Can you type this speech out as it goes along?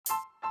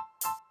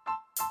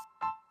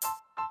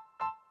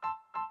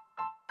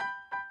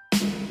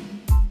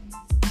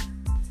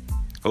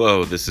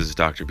Hello, this is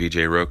Dr.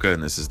 BJ Roca,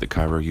 and this is the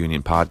Chiro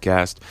Union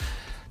Podcast.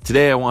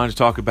 Today I wanted to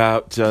talk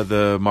about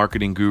the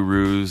marketing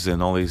gurus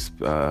and all these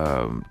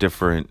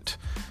different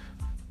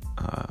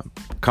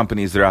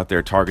companies that are out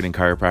there targeting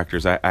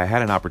chiropractors. I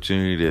had an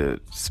opportunity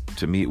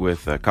to meet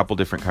with a couple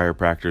different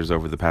chiropractors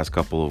over the past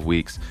couple of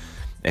weeks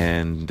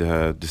and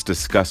just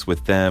discuss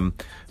with them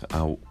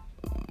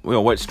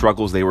what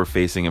struggles they were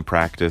facing in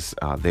practice.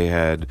 They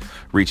had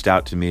reached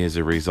out to me as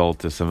a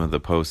result of some of the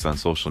posts on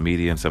social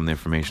media and some of the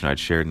information I'd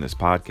shared in this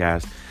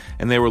podcast.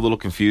 And they were a little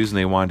confused and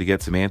they wanted to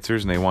get some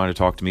answers and they wanted to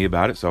talk to me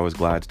about it. So I was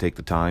glad to take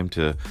the time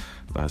to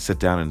sit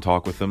down and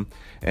talk with them.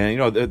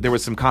 And, there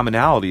was some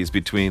commonalities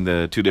between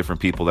the two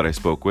different people that I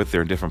spoke with.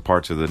 They're in different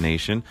parts of the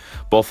nation.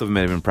 Both of them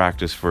had been in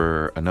practice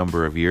for a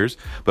number of years,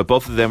 but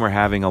both of them were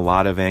having a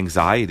lot of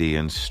anxiety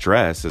and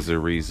stress as a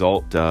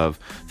result of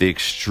the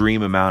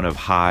extreme amount of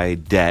high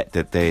debt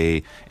that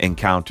they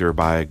encounter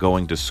by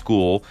going to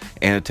school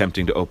and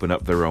attempting to open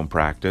up their own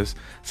practice.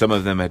 Some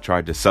of them had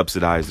tried to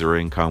subsidize their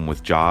income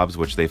with jobs,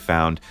 which they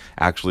found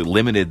actually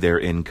limited their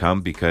income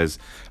because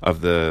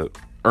of the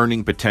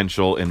earning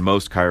potential in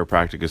most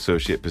chiropractic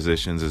associate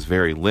positions is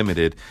very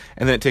limited,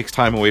 and then it takes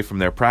time away from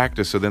their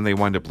practice, so then they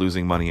wind up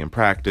losing money in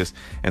practice,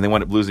 and they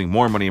wind up losing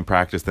more money in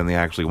practice than they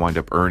actually wind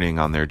up earning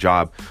on their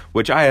job,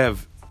 which I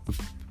have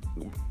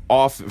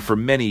for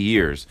many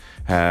years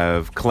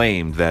have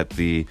claimed that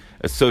the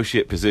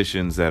associate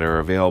positions that are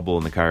available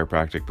in the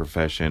chiropractic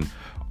profession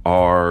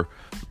are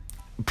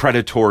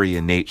predatory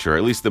in nature.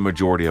 At least the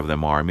majority of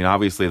them are. I mean,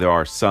 obviously there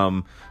are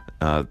some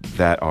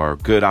that are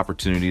good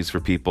opportunities for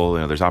people.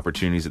 There's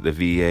opportunities at the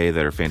VA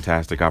that are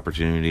fantastic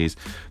opportunities.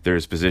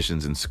 There's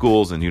positions in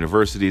schools and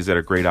universities that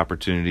are great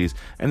opportunities.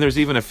 And there's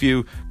even a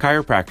few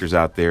chiropractors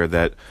out there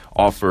that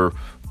offer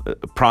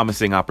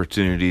promising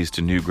opportunities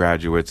to new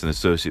graduates and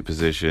associate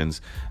positions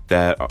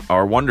that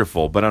are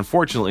wonderful. But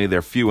unfortunately,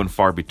 they're few and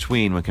far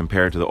between when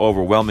compared to the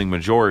overwhelming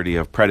majority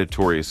of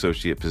predatory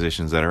associate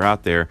positions that are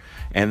out there.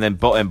 And then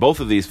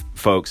both of these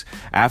folks,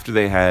 after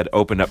they had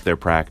opened up their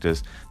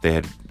practice, they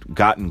had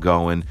gotten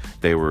going,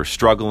 they were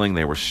struggling,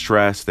 they were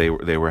stressed, they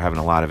were having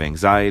a lot of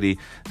anxiety.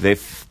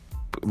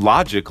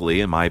 Logically,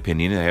 in my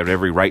opinion, they had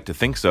every right to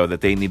think so,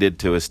 that they needed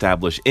to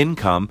establish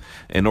income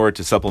in order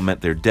to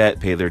supplement their debt,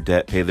 pay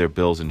their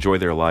bills, enjoy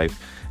their life.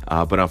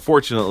 But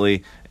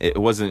unfortunately, it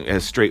wasn't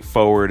as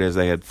straightforward as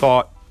they had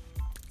thought,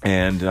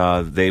 and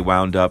they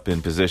wound up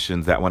in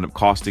positions that wound up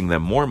costing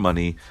them more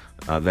money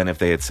than if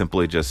they had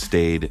simply just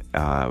stayed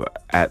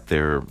at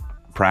their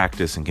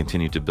practice and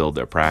continued to build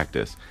their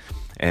practice.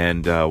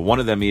 And one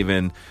of them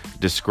even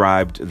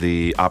described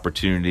the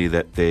opportunity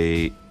that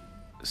they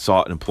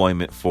sought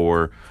employment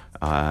for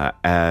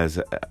as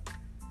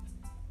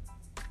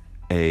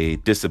a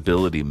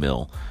disability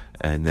mill,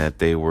 and that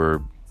they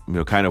were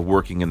kind of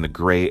working in the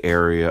gray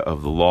area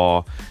of the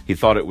law. He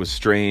thought it was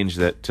strange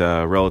that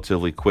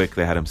relatively quick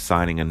they had him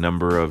signing a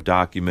number of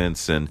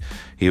documents, and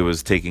he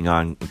was taking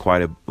on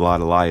quite a lot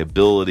of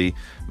liability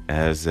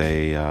as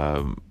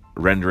a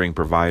rendering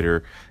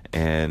provider,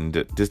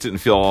 and just didn't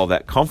feel all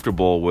that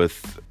comfortable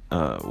with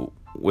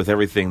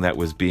everything that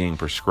was being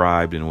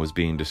prescribed and was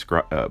being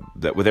described,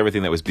 with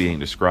everything that was being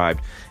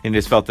described, and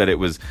just felt that it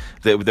was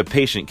that the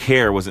patient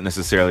care wasn't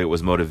necessarily what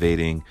was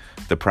motivating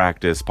the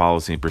practice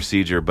policy and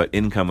procedure, but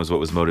income was what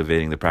was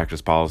motivating the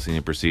practice policy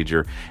and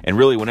procedure. And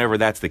really, whenever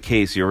that's the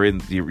case, you're in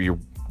the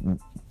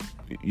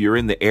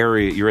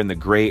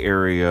gray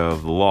area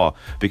of the law,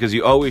 because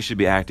you always should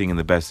be acting in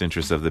the best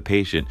interest of the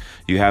patient.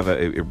 You have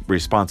a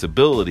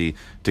responsibility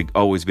to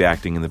always be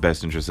acting in the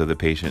best interest of the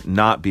patient,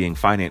 not being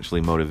financially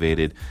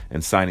motivated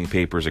and signing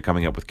papers or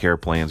coming up with care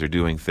plans or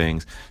doing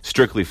things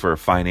strictly for a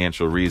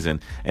financial reason.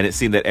 And it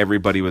seemed that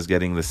everybody was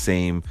getting the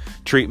same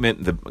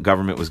treatment, the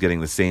government was getting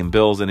the same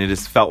bills, and it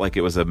just felt like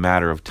it was a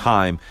matter of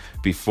time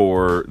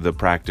before the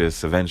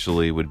practice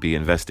eventually would be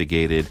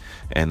investigated,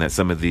 and that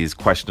some of these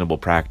questionable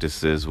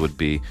practices would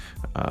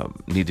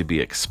need to be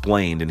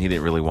explained, and he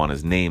didn't really want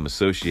his name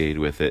associated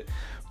with it.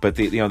 But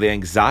the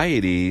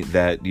anxiety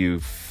that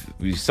you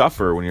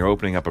suffer when you're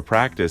opening up a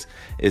practice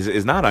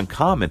is not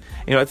uncommon.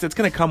 It's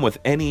going to come with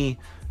any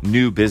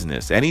new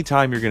business.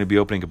 Anytime you're going to be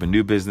opening up a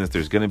new business,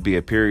 there's going to be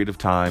a period of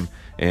time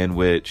in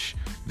which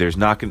there's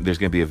going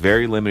to be a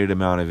very limited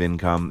amount of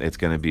income. It's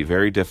going to be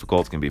very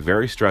difficult. It's going to be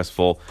very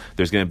stressful.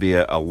 There's going to be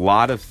a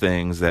lot of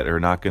things that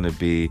are not going to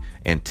be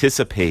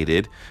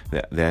anticipated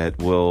that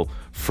will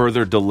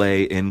further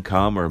delay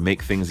income or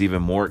make things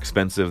even more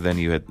expensive than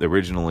you had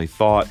originally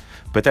thought.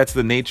 But that's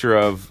the nature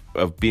of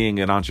being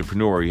an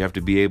entrepreneur. You have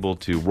to be able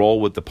to roll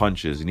with the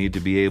punches. You need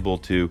to be able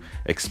to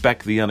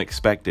expect the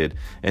unexpected.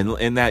 And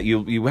in that,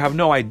 you have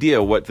no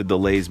idea what the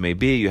delays may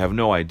be. You have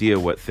no idea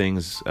what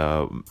things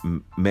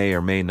may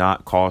or may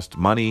not cost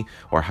money,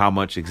 or how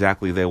much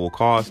exactly they will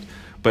cost.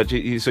 But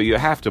so you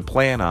have to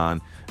plan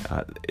on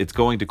it's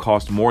going to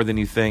cost more than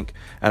you think.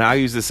 And I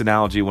use this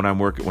analogy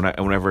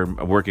whenever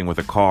I'm working with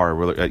a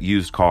car,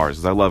 used cars,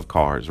 because I love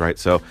cars, right?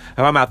 So if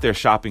I'm out there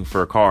shopping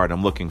for a car and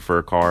I'm looking for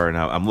a car and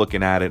I'm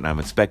looking at it and I'm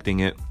inspecting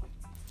it,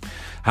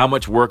 how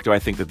much work do I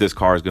think that this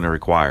car is going to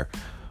require?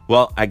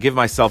 Well, I give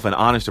myself an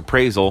honest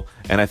appraisal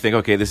and I think,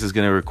 okay, this is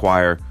going to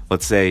require,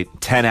 let's say,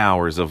 10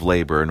 hours of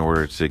labor in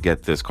order to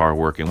get this car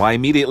working. Well, I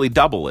immediately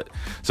double it.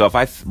 So if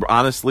I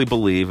honestly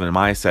believe in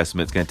my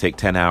assessment it's going to take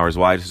 10 hours,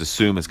 well, I just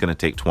assume it's going to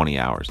take 20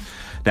 hours.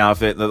 Now,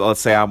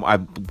 let's say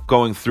I'm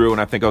going through and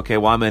I think, okay,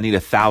 well, I'm going to need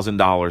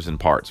 $1,000 in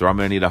parts, or I'm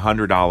going to need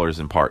 $100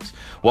 in parts.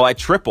 Well, I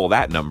triple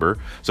that number.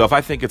 So if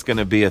I think it's going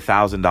to be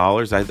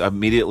 $1,000, I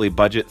immediately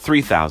budget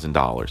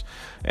 $3,000.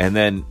 And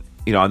then,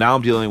 now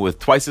I'm dealing with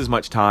twice as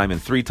much time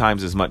and 3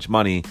 times as much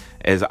money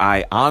as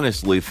I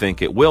honestly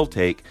think it will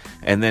take.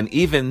 And then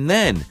even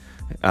then,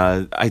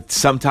 I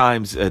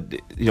sometimes, I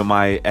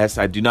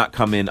do not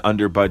come in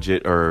under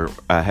budget or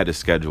ahead of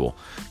schedule,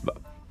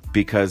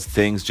 because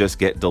things just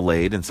get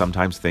delayed and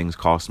sometimes things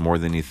cost more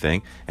than you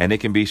think, and it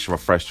can be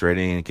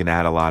frustrating and it can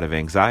add a lot of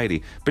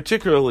anxiety,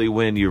 particularly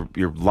when your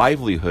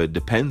livelihood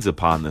depends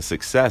upon the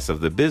success of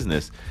the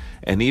business.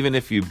 And even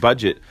if you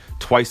budget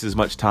twice as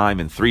much time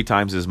and 3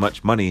 times as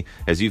much money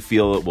as you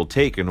feel it will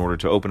take in order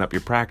to open up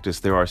your practice,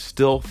 there are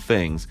still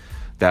things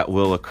that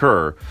will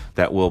occur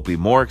that will be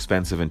more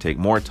expensive and take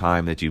more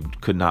time that you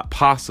could not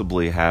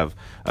possibly have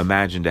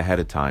imagined ahead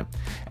of time.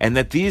 And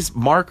that these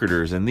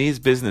marketers and these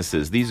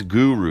businesses, these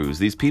gurus,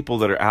 these people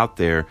that are out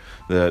there,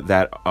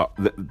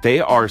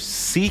 they are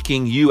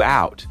seeking you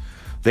out.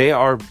 They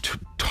are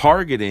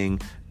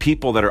targeting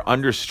people that are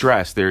under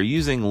stress. They're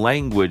using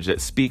language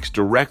that speaks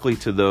directly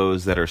to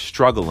those that are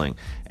struggling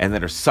and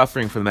that are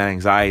suffering from that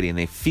anxiety, and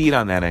they feed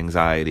on that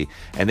anxiety,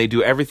 and they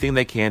do everything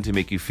they can to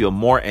make you feel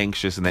more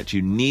anxious and that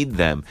you need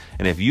them.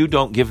 And if you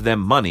don't give them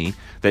money,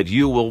 that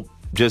you will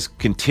just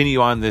continue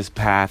on this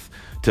path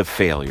to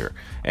failure.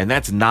 And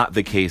that's not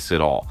the case at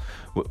all.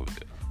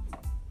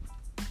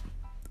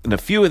 And a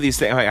few of these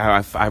things,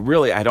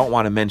 I don't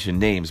want to mention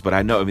names, but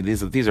I know,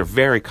 these are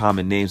very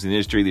common names in the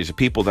industry. These are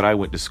people that I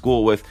went to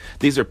school with.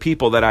 These are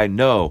people that I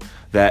know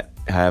that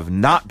have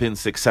not been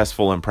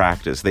successful in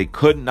practice. They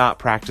could not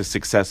practice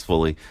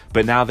successfully,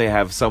 but now they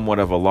have somewhat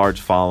of a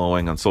large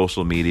following on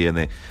social media,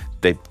 and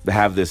they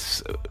have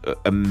this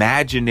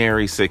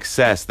imaginary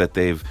success that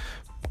they've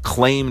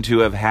claim to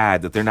have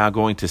had, that they're now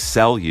going to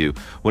sell you,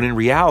 when in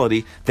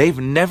reality they've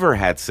never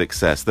had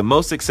success. The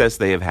most success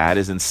they have had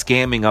is in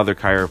scamming other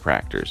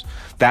chiropractors.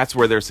 That's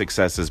where their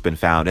success has been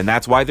found, and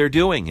that's why they're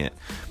doing it.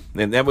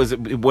 And that was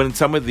when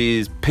some of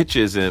these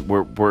pitches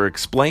were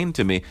explained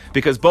to me,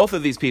 because both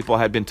of these people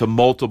had been to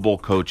multiple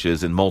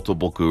coaches and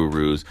multiple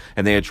gurus,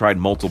 and they had tried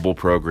multiple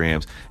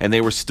programs, and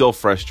they were still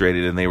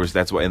frustrated, and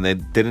they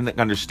didn't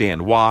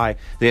understand why.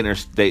 They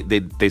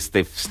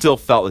still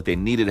felt that they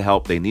needed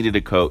help, they needed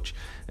a coach,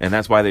 and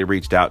that's why they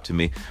reached out to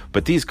me.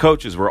 But these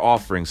coaches were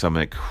offering some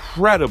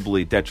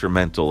incredibly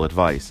detrimental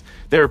advice.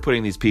 They were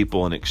putting these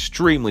people in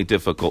extremely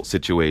difficult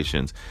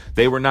situations.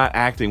 They were not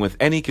acting with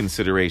any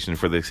consideration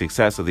for the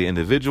success of the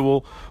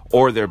individual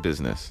or their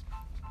business.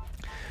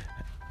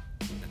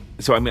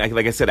 So,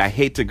 like I said, I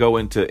hate to go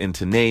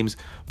into names,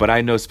 but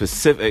I know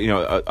specific,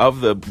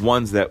 of the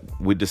ones that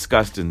we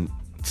discussed in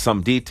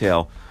some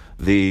detail,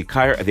 the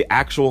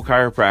actual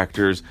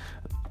chiropractors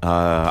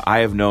I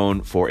have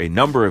known for a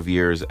number of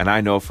years, and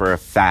I know for a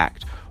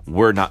fact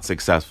we're not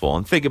successful.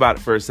 And think about it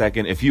for a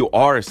second. If you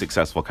are a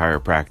successful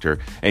chiropractor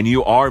and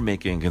you are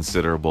making a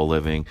considerable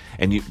living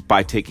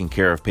by taking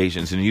care of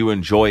patients, and you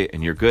enjoy it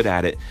and you're good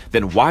at it,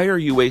 then why are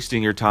you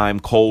wasting your time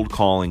cold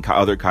calling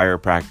other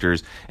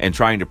chiropractors and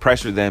trying to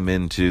pressure them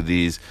into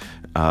these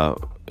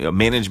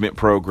management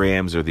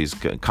programs or these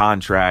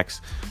contracts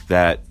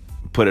that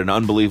put an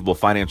unbelievable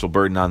financial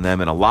burden on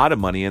them and a lot of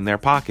money in their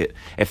pocket?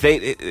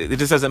 It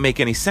just doesn't make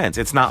any sense.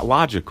 It's not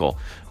logical.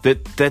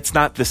 That's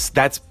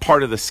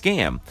part of the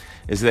scam,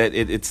 is that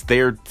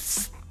they're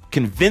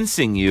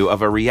convincing you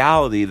of a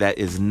reality that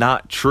is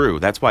not true.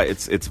 That's why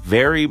it's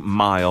very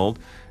mild.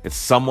 It's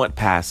somewhat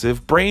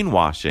passive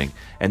brainwashing.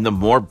 And the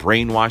more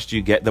brainwashed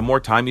you get, the more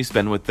time you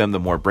spend with them,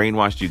 the more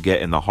brainwashed you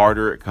get, and the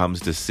harder it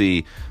comes to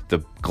see the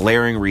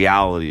glaring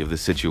reality of the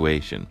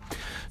situation.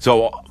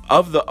 So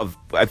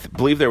I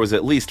believe there was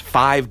at least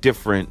 5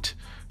 different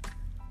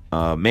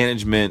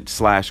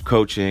management /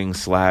 coaching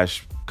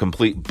 /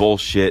 complete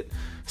bullshit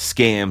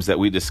scams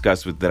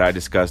that I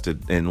discussed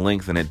in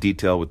length and in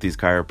detail with these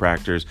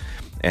chiropractors.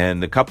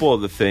 And a couple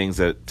of the things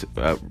that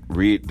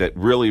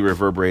really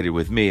reverberated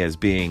with me as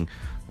being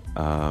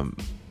an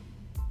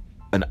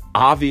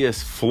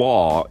obvious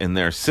flaw in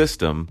their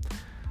system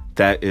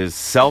that is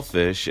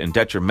selfish and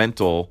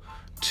detrimental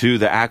to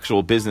the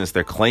actual business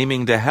they're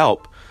claiming to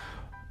help.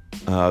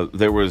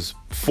 There was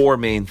 4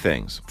 main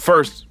things.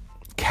 First,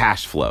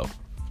 cash flow.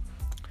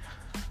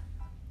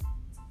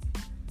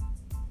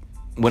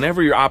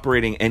 Whenever you're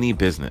operating any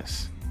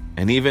business,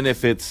 and even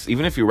if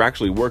you're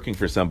actually working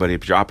for somebody,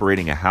 if you're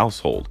operating a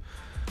household,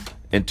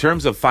 in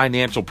terms of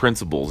financial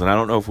principles, and I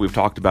don't know if we've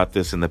talked about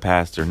this in the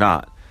past or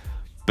not,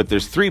 but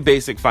there's 3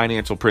 basic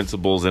financial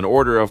principles in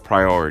order of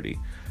priority.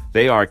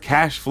 They are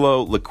cash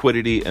flow,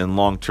 liquidity, and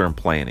long-term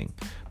planning.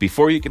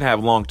 Before you can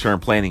have long-term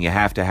planning, you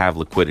have to have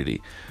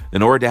liquidity.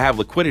 In order to have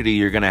liquidity,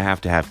 you're going to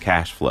have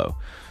cash flow.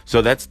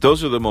 So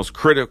those are the most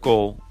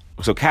critical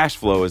So cash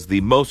flow is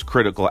the most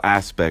critical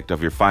aspect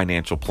of your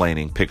financial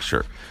planning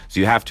picture. So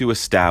you have to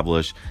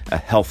establish a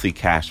healthy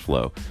cash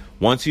flow.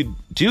 Once you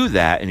do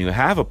that and you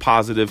have a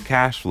positive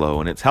cash flow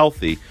and it's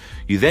healthy,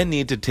 you then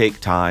need to take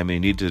time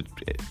and you need to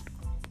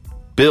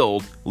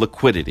build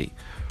liquidity.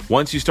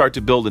 Once you start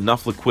to build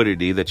enough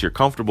liquidity that you're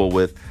comfortable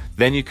with,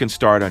 then you can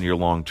start on your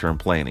long-term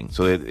planning.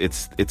 So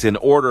it's in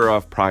order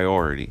of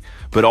priority.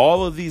 But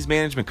all of these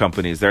management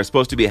companies, they're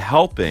supposed to be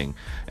helping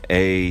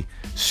a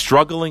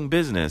struggling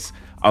business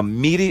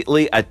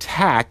immediately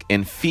attack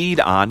and feed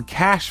on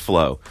cash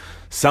flow.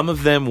 Some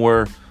of them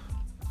were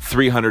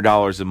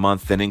 $300 a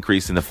month, then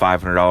increased into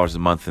 $500 a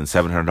month and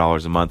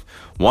 $700 a month.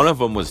 One of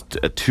them was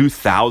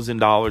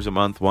 $2,000 a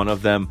month. One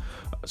of them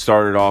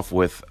started off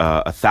with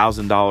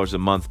 $1,000 a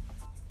month,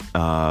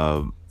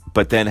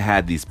 but then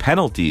had these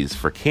penalties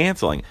for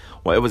canceling.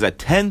 Well, it was a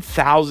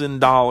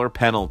 $10,000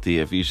 penalty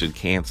if you should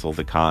cancel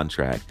the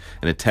contract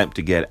and attempt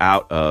to get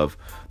out of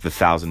the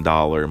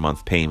 $1,000 a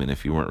month payment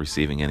if you weren't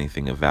receiving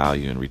anything of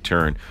value in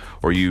return,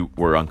 or you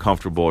were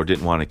uncomfortable or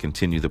didn't want to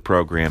continue the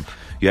program.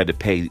 You had to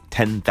pay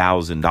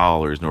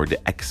 $10,000 in order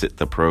to exit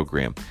the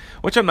program,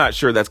 which I'm not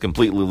sure that's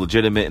completely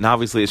legitimate. And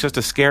obviously it's just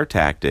a scare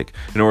tactic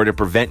in order to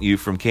prevent you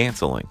from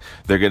canceling.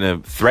 They're going to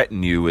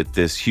threaten you with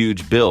this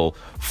huge bill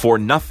for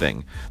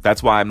nothing.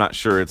 That's why I'm not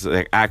sure it's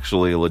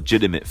actually a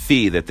legitimate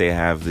fee that they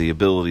have the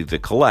ability to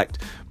collect,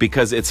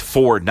 because it's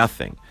for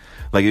nothing.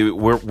 Like,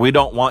 we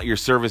don't want your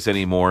service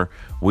anymore.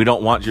 We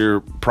don't want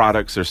your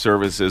products or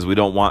services. We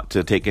don't want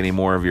to take any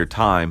more of your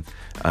time.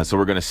 So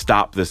we're going to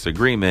stop this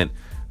agreement.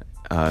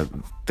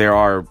 There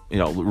are,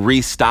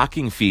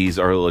 restocking fees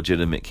are a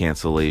legitimate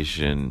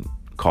cancellation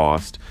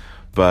cost,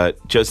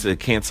 but just a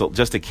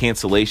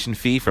cancellation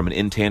fee from an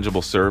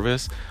intangible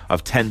service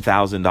of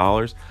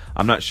 $10,000,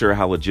 I'm not sure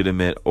how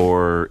legitimate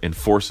or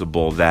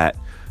enforceable that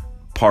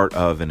part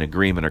of an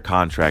agreement or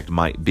contract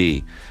might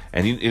be.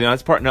 And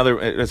that's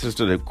that's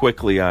just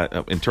quickly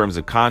in terms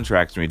of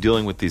contracts, when you're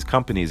dealing with these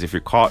companies, if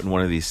you're caught in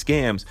one of these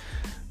scams,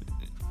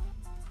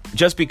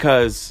 just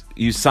because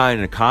you sign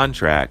a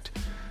contract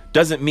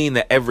doesn't mean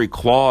that every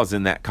clause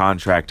in that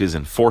contract is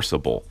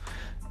enforceable.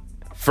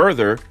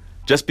 Further,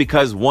 just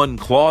because one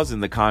clause in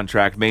the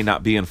contract may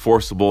not be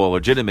enforceable or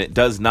legitimate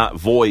does not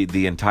void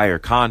the entire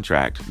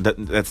contract.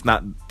 That's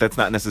not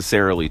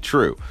necessarily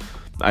true.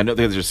 I know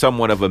there's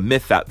somewhat of a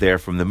myth out there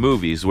from the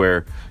movies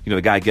where,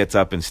 the guy gets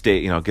up on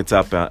stage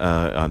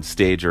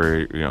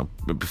or,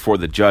 before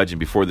the judge and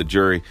before the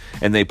jury,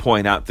 and they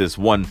point out this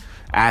one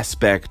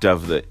aspect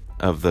of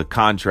the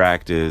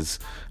contract is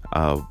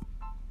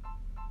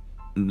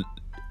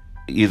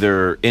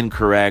either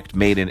incorrect,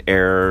 made in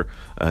error,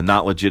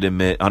 not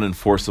legitimate,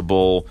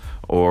 unenforceable,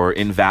 or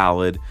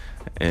invalid.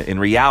 In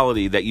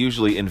reality, that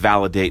usually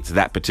invalidates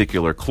that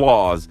particular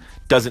clause,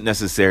 doesn't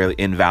necessarily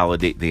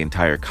invalidate the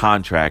entire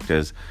contract,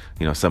 as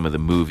some of the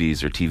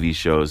movies or TV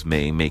shows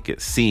may make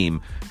it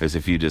seem, as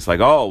if you just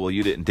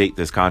you didn't date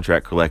this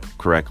contract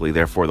correctly,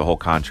 therefore the whole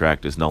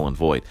contract is null and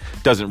void.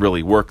 It doesn't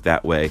really work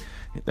that way.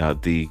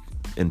 The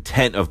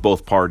intent of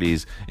both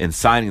parties in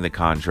signing the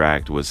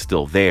contract was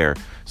still there,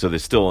 so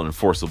there's still an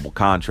enforceable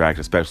contract,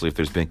 especially if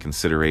there's been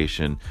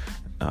consideration,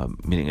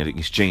 meaning an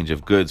exchange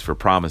of goods for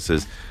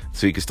promises.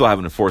 So you can still have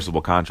an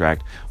enforceable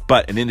contract,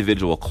 but an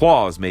individual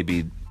clause may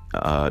be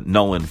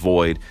null and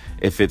void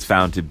if it's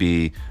found to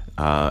be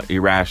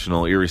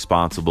irrational,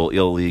 irresponsible,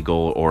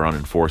 illegal, or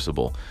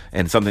unenforceable.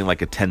 And something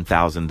like a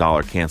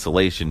 $10,000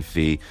 cancellation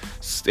fee,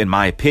 in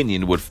my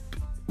opinion, would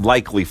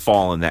likely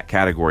fall in that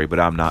category, but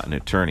I'm not an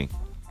attorney.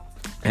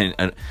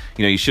 And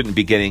you shouldn't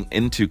be getting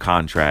into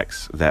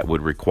contracts that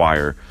would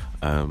require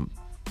an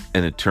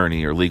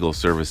attorney or legal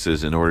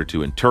services in order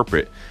to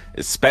interpret,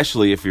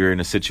 especially if you're in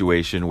a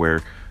situation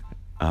where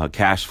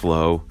cash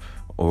flow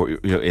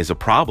is a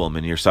problem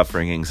and you're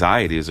suffering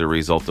anxiety as a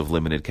result of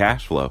limited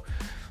cash flow.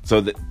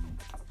 So that,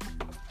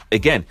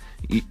 again,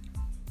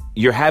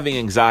 you're having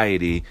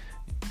anxiety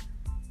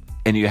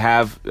and you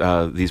have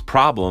these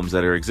problems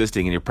that are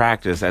existing in your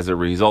practice as a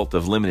result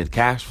of limited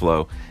cash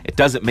flow. It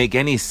doesn't make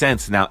any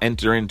sense now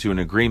enter into an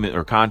agreement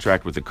or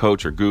contract with a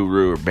coach or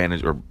guru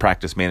or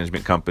practice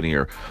management company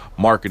or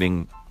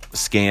marketing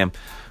scam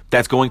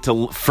that's going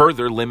to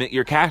further limit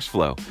your cash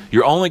flow.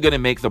 You're only going to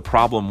make the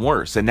problem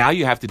worse. And now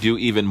you have to do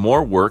even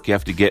more work. You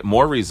have to get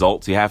more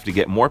results. You have to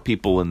get more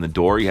people in the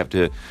door. You have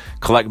to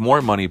collect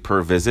more money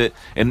per visit,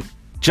 and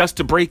just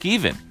to break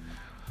even.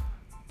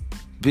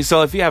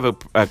 So if you have a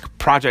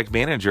project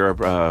manager,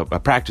 a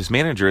practice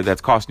manager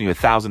that's costing you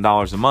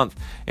 $1,000 a month,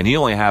 and you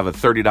only have a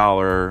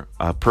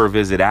 $30 per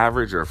visit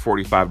average or a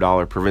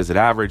 $45 per visit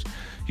average,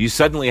 you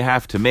suddenly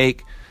have to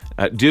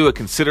do a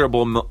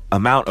considerable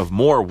amount of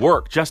more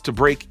work just to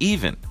break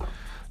even.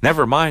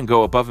 Never mind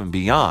go above and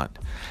beyond.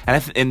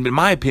 And in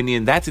my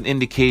opinion, that's an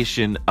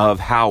indication of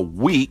how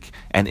weak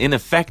and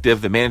ineffective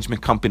the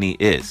management company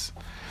is.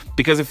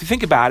 Because if you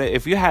think about it,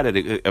 if you had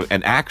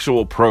an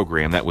actual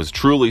program that was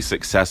truly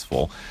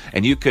successful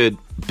and you could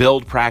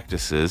build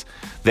practices,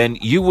 then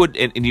you would,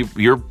 and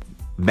your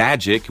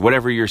magic,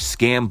 whatever your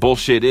scam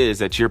bullshit is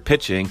that you're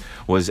pitching,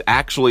 was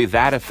actually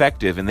that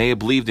effective and they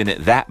believed in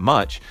it that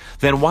much,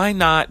 then why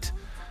not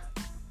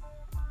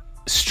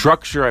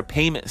structure a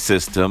payment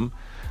system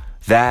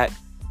that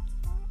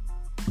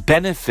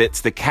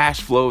benefits the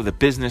cash flow of the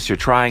business you're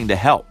trying to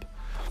help?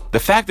 The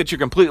fact that you're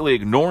completely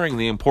ignoring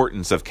the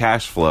importance of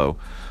cash flow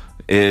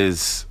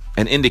is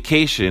an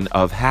indication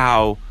of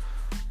how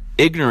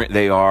ignorant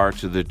they are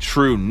to the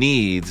true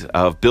needs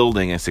of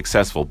building a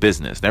successful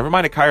business. Never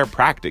mind a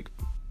chiropractic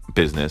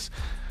business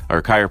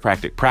or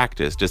chiropractic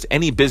practice, just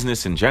any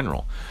business in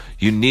general.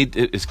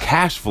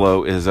 Cash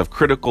flow is of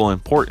critical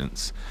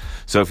importance.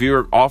 So if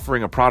you're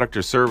offering a product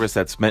or service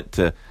that's meant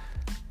to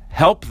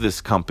help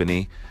this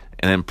company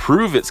and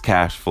improve its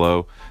cash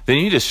flow, then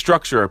you need to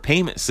structure a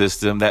payment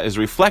system that is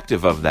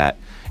reflective of that.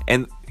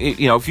 And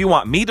if you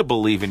want me to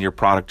believe in your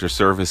product or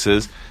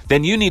services,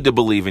 then you need to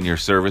believe in your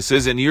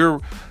services, and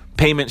your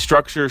payment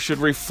structure should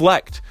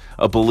reflect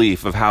a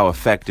belief of how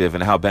effective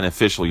and how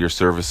beneficial your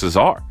services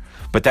are.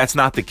 But that's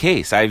not the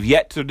case. I've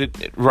yet to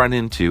run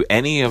into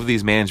any of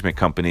these management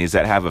companies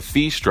that have a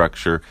fee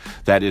structure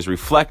that is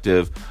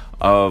reflective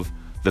of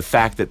the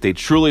fact that they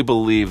truly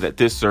believe that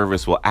this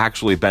service will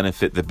actually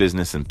benefit the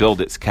business and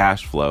build its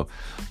cash flow,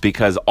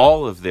 because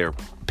all of their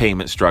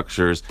payment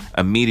structures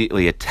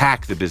immediately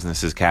attack the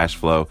business's cash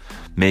flow,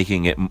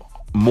 making it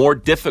more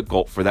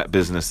difficult for that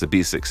business to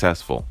be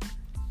successful.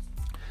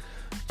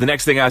 The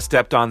next thing I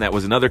stepped on that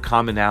was another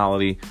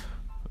commonality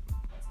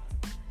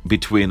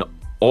between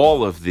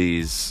all of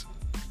these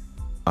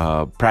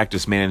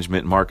practice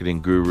management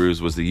marketing gurus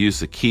was the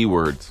use of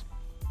keywords.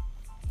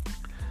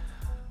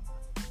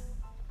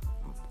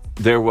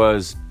 There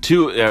was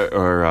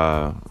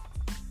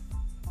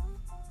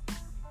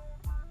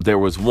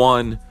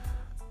one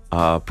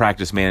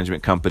practice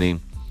management company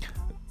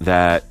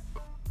that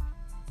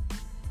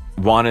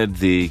wanted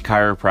the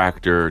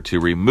chiropractor to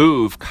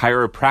remove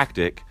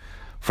chiropractic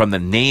from the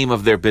name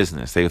of their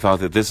business. They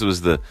thought that this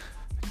was the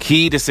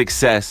key to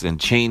success in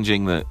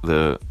changing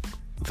the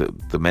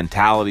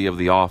mentality of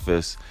the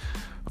office,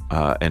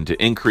 and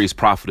to increase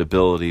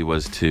profitability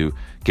was to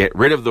get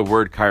rid of the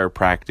word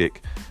chiropractic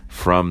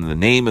from the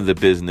name of the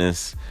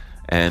business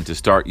and to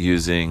start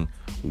using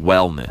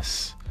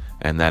wellness,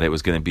 and that it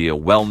was going to be a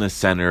wellness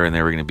center and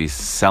they were going to be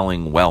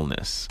selling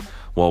wellness.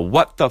 Well,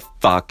 what the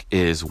fuck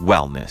is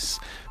wellness?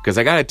 Because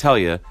I got to tell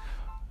you,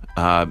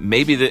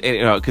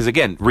 because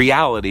again,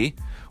 reality,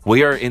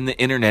 we are in the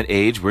internet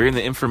age. We're in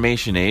the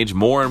information age.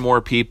 More and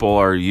more people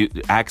are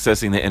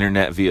accessing the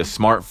internet via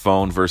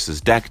smartphone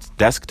versus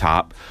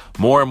desktop.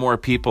 More and more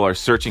people are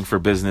searching for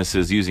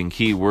businesses using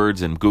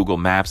keywords in Google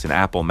Maps and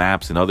Apple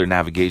Maps and other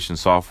navigation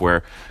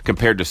software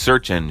compared to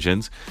search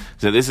engines.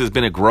 So this has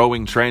been a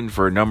growing trend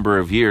for a number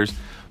of years.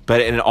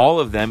 But in all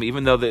of them,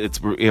 even though that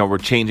it's, we're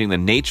changing the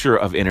nature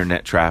of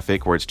internet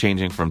traffic, where it's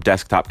changing from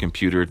desktop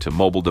computer to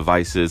mobile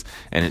devices,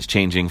 and it's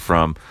changing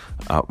from,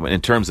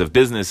 in terms of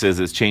businesses,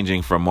 it's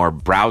changing from more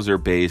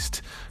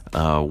browser-based,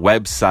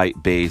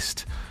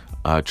 website-based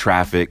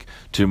traffic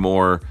to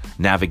more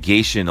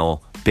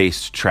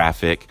navigational-based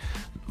traffic.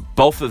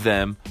 Both of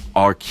them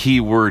are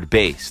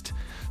keyword-based.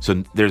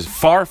 So there's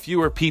far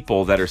fewer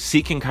people that are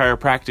seeking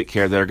chiropractic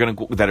care that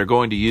are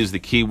going to use the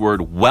keyword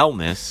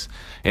wellness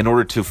in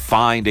order to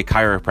find a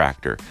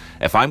chiropractor.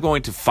 If I'm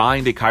going to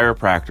find a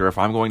chiropractor, if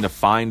I'm going to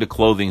find a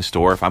clothing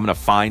store, if I'm going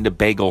to find a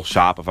bagel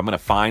shop, if I'm going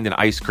to find an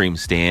ice cream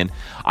stand,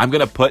 I'm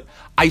going to put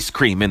ice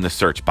cream in the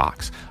search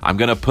box. I'm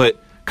going to put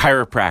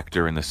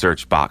chiropractor in the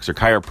search box, or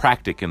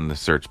chiropractic in the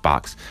search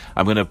box.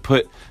 I'm going to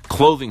put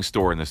clothing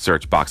store in the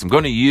search box. I'm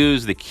going to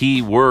use the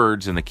key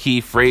words and the key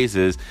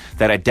phrases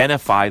that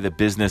identify the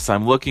business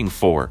I'm looking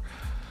for.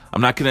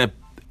 I'm not going to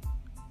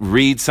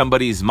read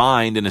somebody's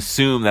mind and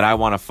assume that I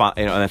want to find,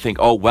 and I think,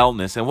 oh,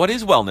 wellness. And what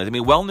is wellness? I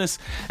mean, wellness,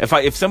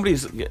 if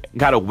somebody's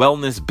got a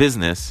wellness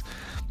business,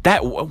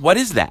 what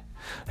is that?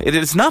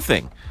 It's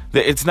nothing.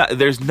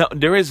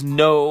 There is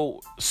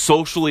no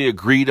socially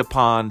agreed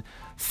upon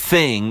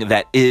thing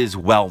that is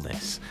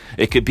wellness.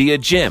 It could be a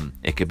gym,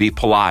 it could be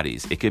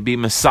Pilates, it could be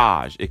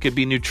massage, it could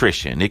be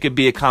nutrition, it could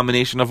be a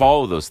combination of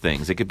all of those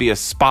things. It could be a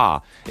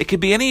spa, it could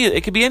be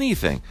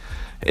anything.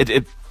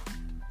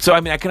 So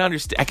I mean, I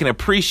can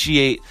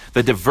appreciate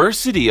the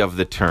diversity of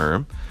the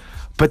term,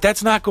 but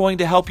that's not going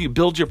to help you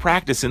build your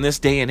practice in this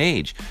day and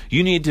age.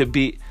 You need to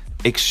be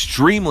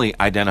extremely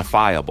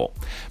identifiable.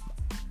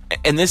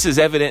 And this is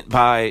evident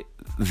by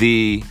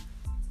the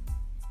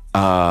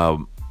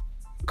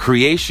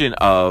creation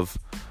of,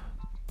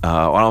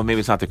 well, maybe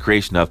it's not the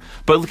creation of,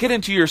 but get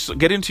into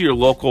your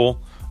local,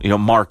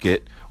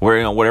 market,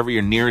 where, whatever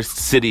your nearest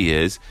city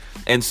is,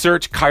 and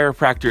search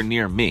chiropractor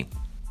near me.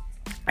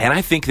 And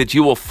I think that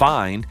you will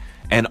find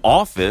an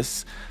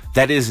office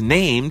that is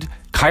named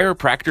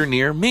chiropractor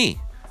near me,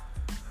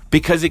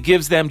 because it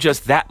gives them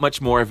just that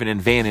much more of an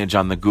advantage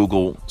on the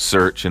Google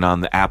search and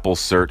on the Apple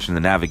search and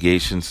the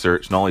navigation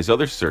search and all these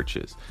other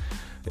searches.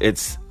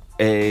 It's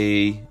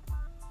a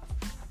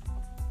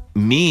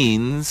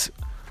means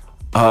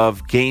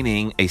of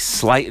gaining a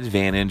slight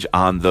advantage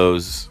on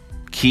those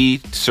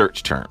key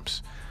search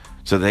terms.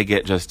 So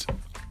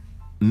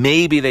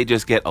maybe they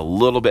just get a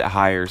little bit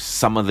higher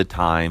some of the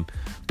time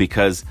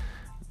because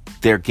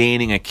they're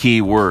gaining a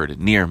keyword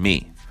near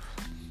me.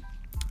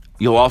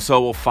 You'll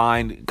will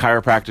find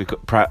chiropractic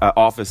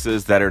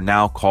offices that are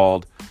now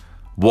called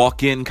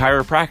walk-in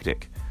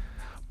chiropractic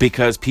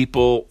because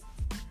people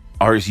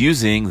are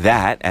using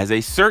that as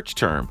a search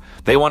term.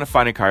 They want to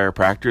find a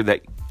chiropractor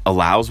that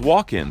allows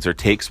walk-ins or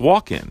takes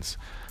walk-ins.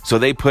 So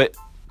they put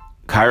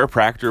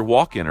chiropractor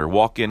walk-in or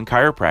walk-in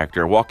chiropractor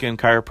or walk-in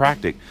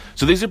chiropractic.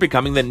 So these are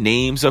becoming the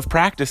names of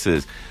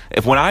practices.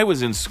 When I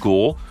was in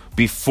school,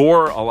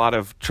 before a lot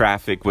of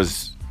traffic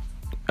was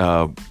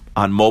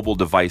on mobile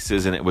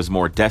devices and it was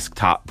more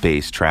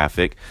desktop-based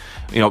traffic,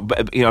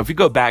 if you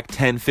go back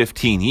 10,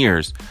 15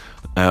 years,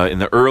 in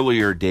the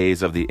earlier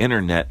days of the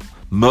internet,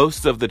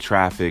 most of the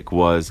traffic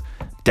was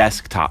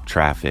desktop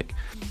traffic.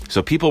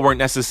 So people weren't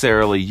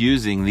necessarily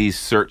using these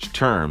search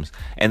terms,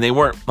 and they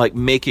weren't like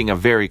making a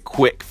very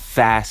quick,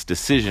 fast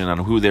decision on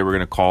who they were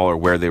going to call or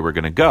where they were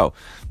going to go.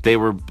 They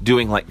were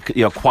doing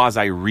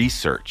quasi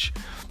research,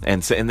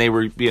 and they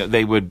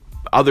would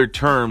other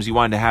terms. You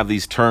wanted to have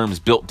these terms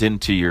built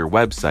into your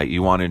website.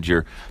 You wanted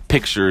your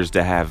pictures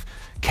to have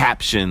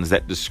captions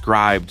that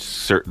described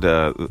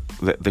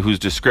whose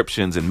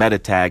descriptions and meta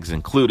tags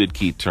included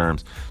key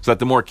terms, so that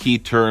the more key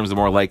terms, the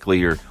more likely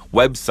your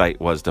website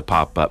was to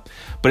pop up.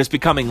 But it's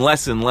becoming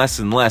less and less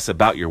and less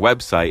about your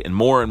website and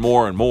more and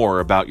more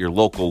about your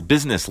local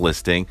business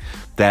listing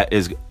that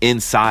is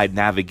inside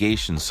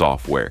navigation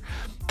software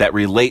that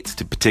relates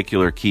to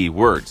particular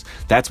keywords.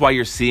 That's why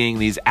you're seeing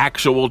these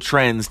actual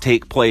trends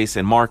take place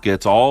in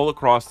markets all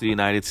across the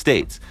United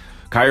States.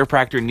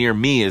 Chiropractor near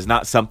me is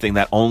not something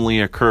that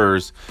only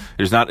occurs.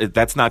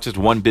 That's not just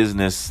one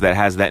business that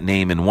has that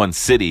name in one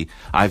city.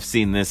 I've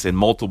seen this in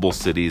multiple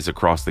cities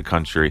across the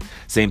country.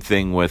 Same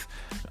thing with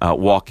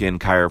walk-in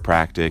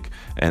chiropractic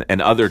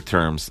and other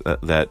terms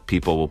that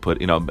people will put,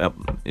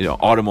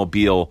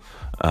 automobile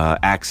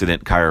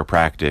accident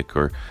chiropractic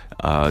or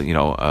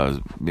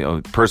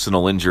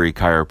personal injury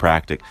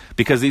chiropractic,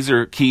 because these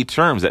are key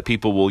terms that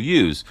people will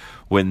use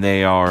when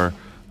they are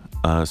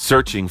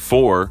searching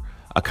for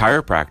a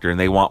chiropractor and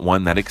they want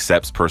one that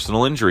accepts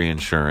personal injury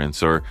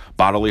insurance or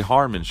bodily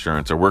harm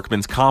insurance or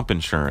workman's comp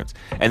insurance.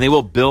 And they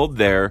will build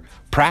their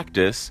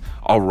practice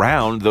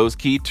around those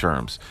key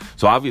terms.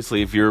 So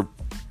obviously, if you're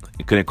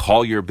going to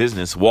call your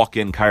business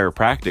walk-in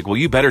chiropractic, well,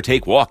 you better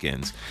take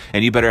walk-ins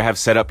and you better have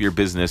set up your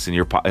business and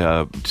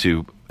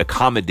to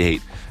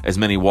accommodate as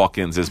many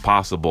walk-ins as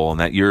possible,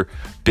 and that your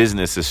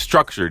business is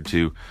structured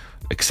to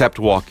accept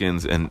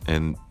walk-ins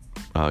and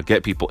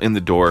get people in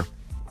the door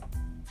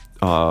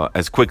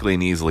as quickly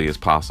and easily as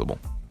possible.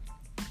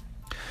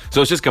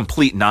 So it's just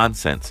complete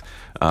nonsense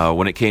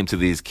when it came to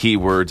these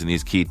keywords and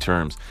these key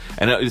terms.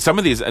 And some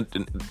of these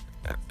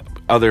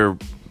other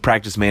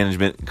practice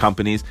management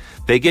companies,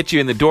 they get you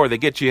in the door, they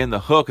get you in the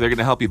hook, they're going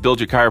to help you build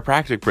your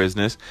chiropractic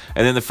business.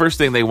 And then the first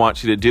thing they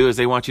want you to do is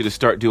they want you to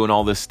start doing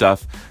all this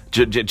stuff,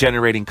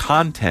 generating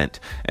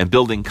content and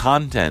building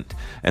content.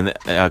 And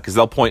because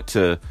they'll point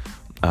to,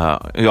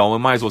 we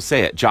might as well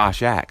say it,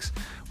 Josh Axe.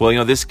 Well,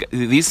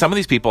 some of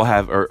these people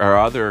are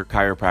other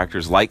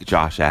chiropractors like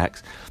Josh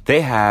Axe. They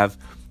have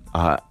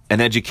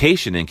an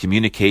education in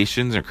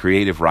communications and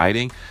creative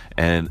writing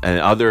and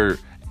other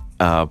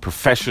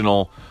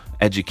professional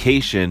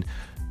education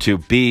to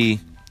be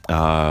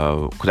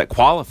that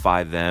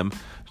qualify them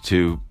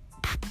to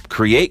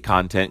create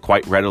content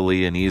quite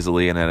readily and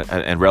easily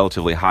and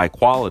relatively high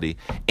quality.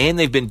 And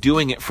they've been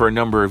doing it for a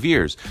number of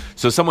years.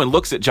 So someone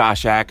looks at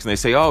Josh Axe and they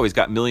say, oh, he's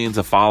got millions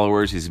of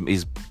followers.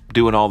 He's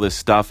doing all this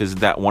stuff.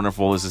 Isn't that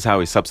wonderful? This is how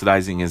he's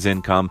subsidizing his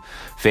income.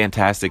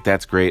 Fantastic.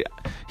 That's great.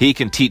 He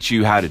can teach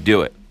you how to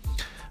do it.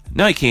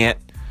 No, he can't.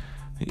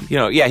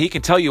 He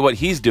can tell you what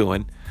he's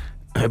doing.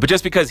 But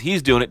just because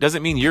he's doing it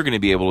doesn't mean you're going to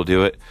be able to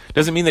do it.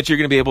 Doesn't mean that you're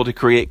going to be able to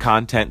create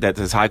content that's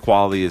as high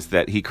quality as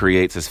that he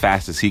creates, as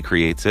fast as he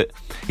creates it.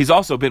 He's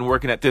also been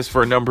working at this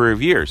for a number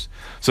of years.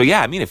 So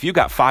yeah, if you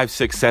got 5,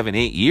 6, 7,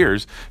 8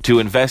 years to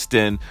invest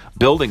in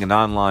building an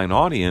online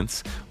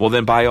audience, well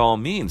then by all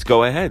means,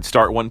 go ahead,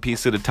 start one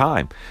piece at a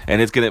time.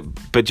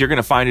 But you're going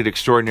to find it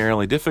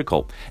extraordinarily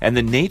difficult. And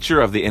the nature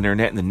of the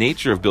internet and the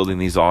nature of building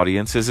these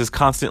audiences is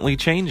constantly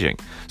changing.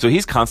 So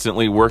he's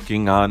constantly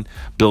working on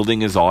building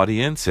his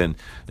audience and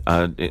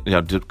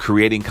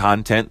creating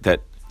content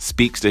that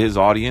speaks to his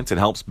audience and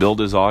helps build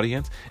his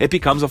audience. It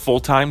becomes a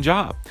full-time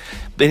job.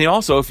 Then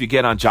also, if you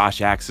get on Josh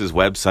Axe's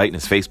website and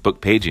his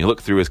Facebook page and you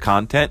look through his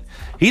content,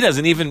 he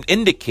doesn't even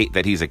indicate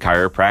that he's a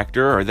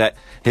chiropractor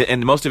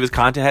and most of his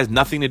content has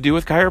nothing to do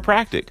with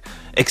chiropractic,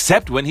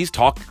 except when he's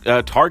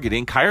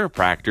targeting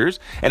chiropractors.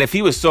 And if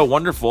he was so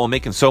wonderful and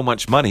making so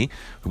much money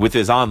with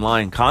his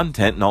online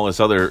content and all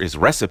his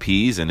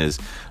recipes and his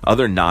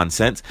other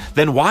nonsense,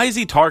 then why is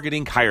he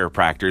targeting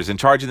chiropractors and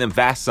charging them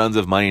vast sums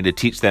of money to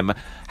teach them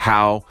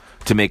how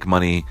to make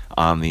money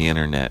on the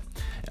internet?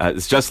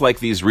 It's just like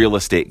these real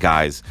estate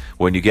guys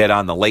when you get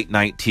on the late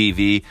night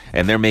TV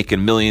and they're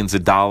making millions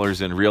of dollars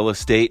in real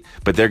estate,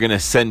 but they're going to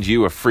send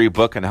you a free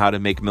book on how to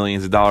make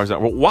millions of dollars.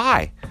 Well,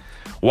 why?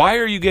 Why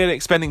are you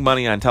spending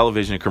money on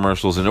television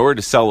commercials in order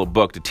to sell a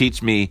book to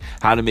teach me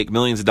how to make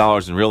millions of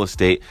dollars in real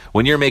estate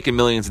when you're making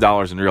millions of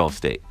dollars in real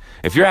estate?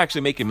 If you're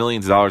actually making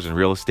millions of dollars in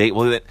real estate,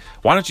 well, then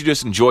why don't you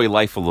just enjoy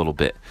life a little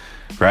bit,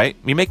 right?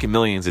 You're making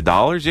millions of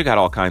dollars. You got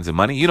all kinds of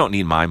money. You don't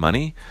need my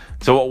money.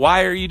 So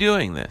why are you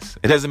doing this?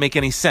 It doesn't make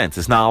any sense.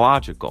 It's not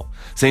logical.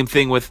 Same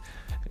thing with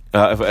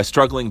a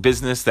struggling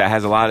business that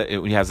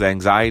has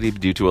anxiety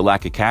due to a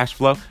lack of cash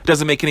flow. It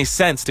doesn't make any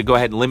sense to go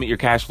ahead and limit your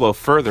cash flow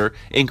further,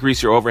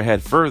 increase your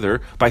overhead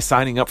further by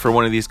signing up for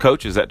one of these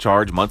coaches that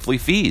charge monthly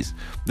fees.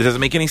 It doesn't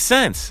make any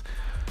sense.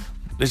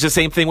 It's the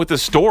same thing with the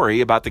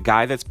story about the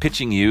guy that's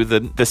pitching you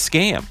the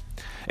scam.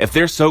 If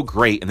they're so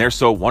great and they're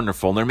so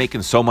wonderful and they're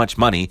making so much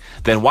money,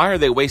 then why are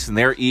they wasting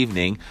their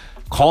evening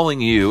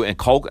calling you and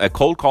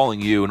cold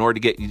calling you in order to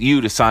get you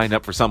to sign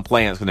up for some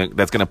plan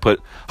that's going to put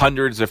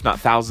hundreds, if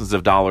not thousands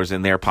of dollars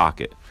in their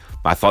pocket?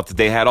 I thought that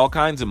they had all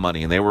kinds of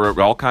money and they were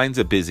all kinds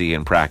of busy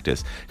in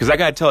practice. Because I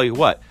got to tell you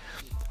what,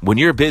 when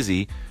you're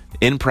busy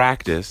in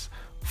practice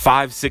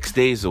 5-6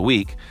 days a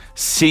week,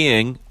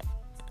 seeing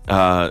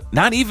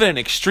not even an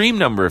extreme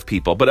number of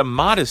people, but a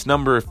modest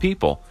number of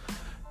people,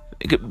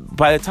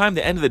 by the time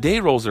the end of the day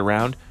rolls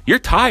around, you're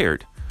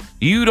tired.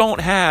 You don't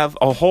have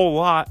a whole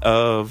lot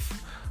of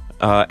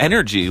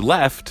energy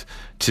left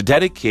to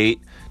dedicate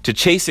to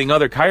chasing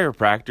other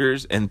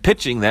chiropractors and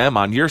pitching them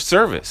on your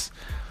service,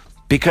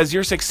 because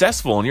you're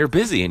successful and you're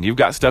busy and you've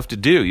got stuff to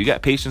do. You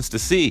got patients to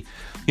see.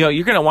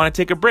 You're going to want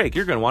to take a break.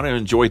 You're going to want to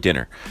enjoy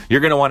dinner. You're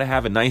going to want to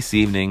have a nice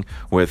evening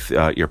with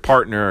your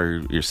partner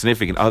or your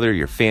significant other,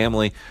 your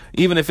family.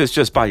 Even if it's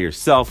just by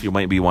yourself, you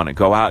might want to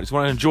go out. You just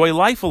want to enjoy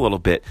life a little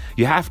bit.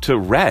 You have to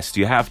rest.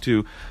 You have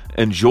to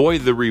enjoy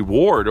the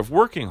reward of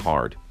working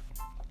hard.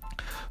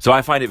 So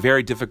I find it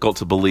very difficult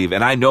to believe,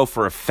 and I know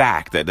for a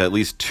fact that at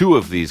least 2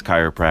 of these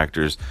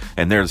chiropractors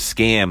and their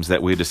scams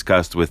that we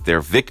discussed with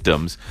their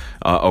victims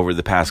over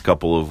the past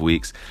couple of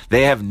weeks,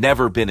 they have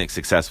never been a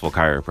successful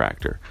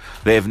chiropractor.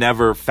 They have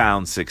never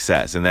found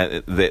success, and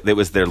that it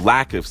was their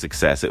lack of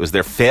success. It was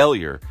their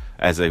failure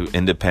as an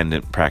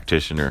independent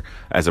practitioner,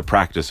 as a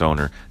practice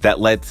owner, that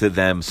led to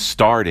them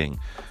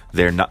starting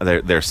their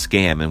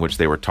scam in which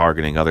they were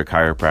targeting other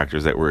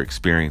chiropractors that were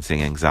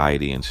experiencing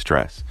anxiety and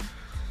stress.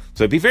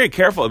 So be very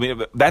careful. I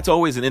mean, that's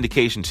always an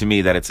indication to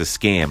me that it's a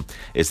scam,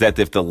 is that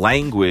if the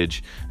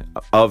language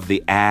of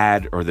the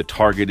ad or the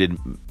targeted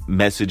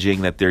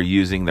messaging that they're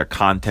using, their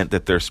content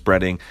that they're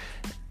spreading,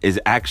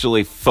 is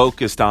actually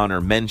focused on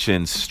or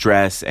mentions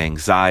stress,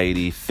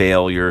 anxiety,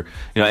 failure,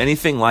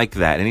 anything like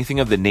that, anything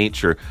of the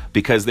nature,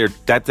 because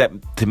that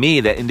to me,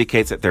 that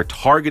indicates that they're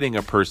targeting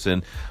a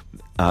person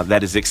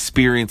that is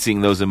experiencing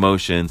those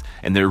emotions,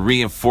 and they're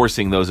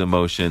reinforcing those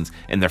emotions,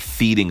 and they're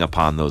feeding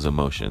upon those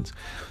emotions.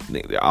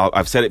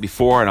 I've said it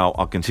before, and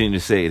I'll continue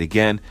to say it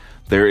again.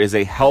 There is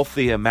a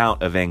healthy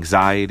amount of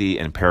anxiety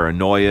and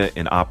paranoia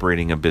in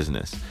operating a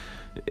business.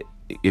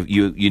 If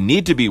you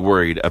need to be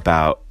worried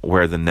about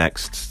where the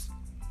next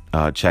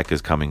check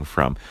is coming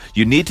from.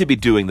 You need to be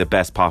doing the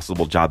best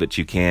possible job that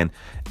you can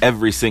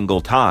every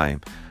single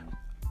time.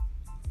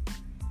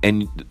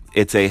 And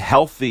it's a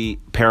healthy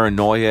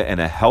paranoia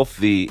and a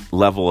healthy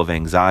level of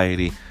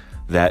anxiety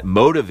that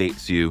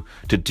motivates you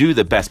to do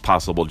the best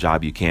possible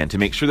job you can, to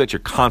make sure that you're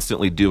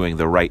constantly doing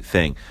the right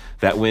thing.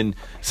 That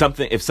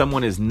if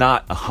someone is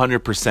not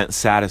 100%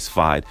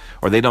 satisfied,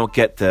 or they don't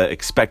get the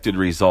expected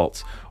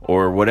results,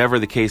 or whatever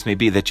the case may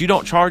be, that you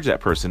don't charge that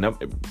person,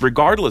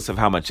 regardless of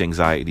how much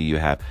anxiety you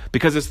have,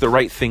 because it's the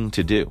right thing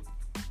to do.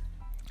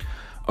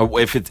 Or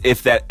if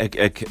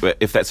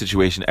that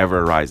situation ever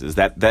arises,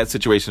 that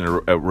situation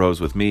arose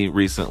with me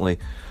recently.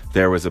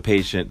 There was a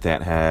patient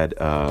that had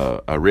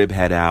a rib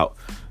head out.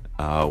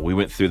 We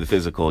went through the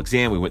physical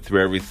exam. We went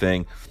through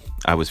everything.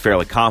 I was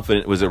fairly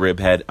confident it was a rib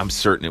head. I'm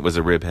certain it was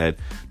a rib head.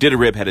 Did a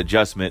rib head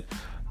adjustment.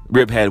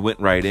 Rib head went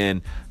right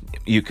in.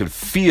 You could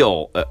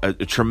feel a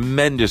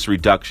tremendous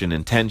reduction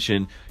in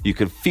tension. You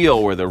could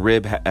feel where the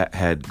rib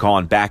had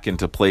gone back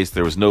into place.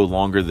 There was no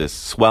longer this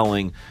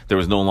swelling. There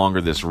was no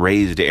longer this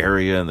raised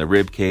area in the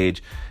rib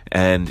cage.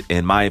 And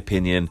in my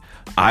opinion,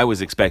 I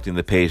was expecting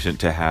the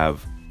patient to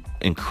have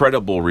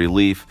incredible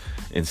relief.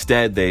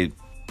 Instead, they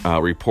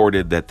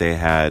reported that they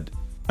had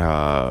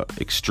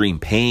extreme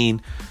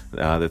pain,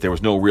 that there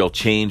was no real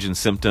change in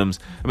symptoms.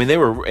 I mean, they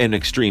were in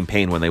extreme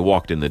pain when they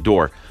walked in the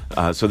door.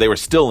 So they were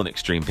still in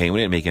extreme pain. We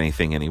didn't make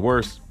anything any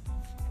worse.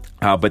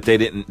 But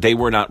they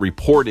were not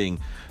reporting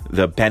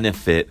the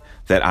benefit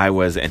that I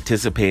was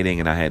anticipating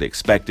and I had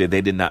expected.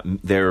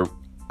 Their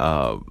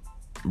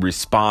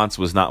response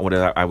was not what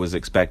I was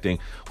expecting.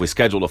 We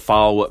scheduled a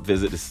follow-up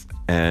visit,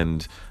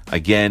 and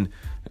again,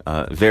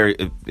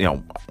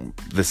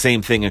 the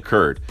same thing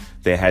occurred.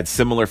 They had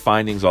similar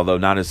findings, although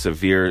not as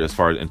severe as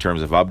far as in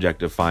terms of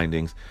objective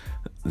findings.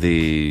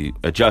 The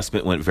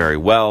adjustment went very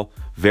well,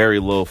 very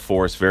low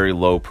force, very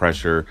low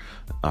pressure,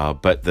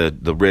 but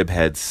the rib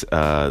heads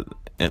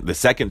the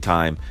second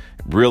time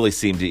really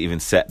seemed to even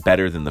set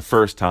better than the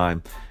first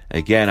time.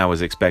 Again, I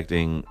was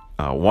expecting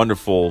a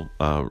wonderful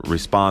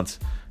response,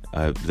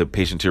 the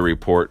patient to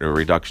report a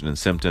reduction in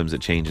symptoms, a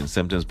change in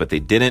symptoms, but they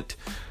didn't.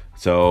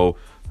 So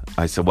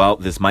I said, well,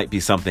 this might be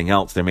something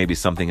else. There may be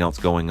something else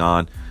going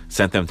on.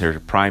 Sent them to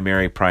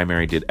primary.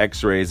 Primary did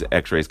x-rays.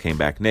 X-rays came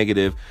back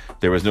negative.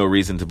 There was no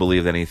reason to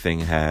believe that anything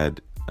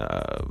had...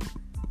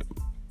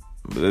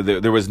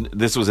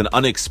 This was an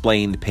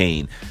unexplained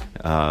pain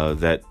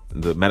that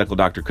the medical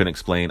doctor couldn't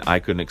explain. I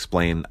couldn't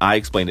explain. I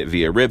explained it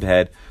via rib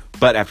head,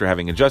 but after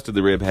having adjusted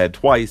the rib head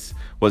twice,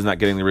 was not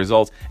getting the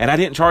results. And I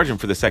didn't charge him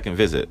for the second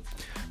visit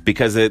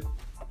because it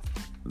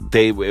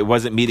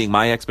wasn't meeting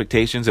my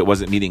expectations. It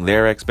wasn't meeting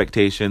their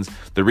expectations.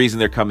 The reason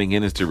they're coming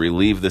in is to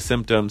relieve the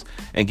symptoms.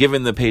 And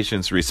given the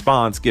patient's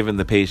response, given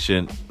the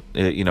patient,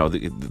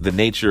 the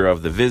nature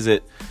of the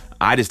visit,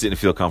 I just didn't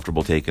feel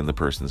comfortable taking the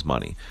person's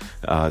money.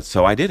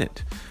 So I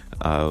didn't.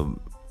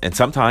 And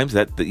sometimes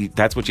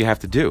that's what you have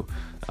to do.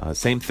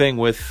 Same thing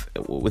with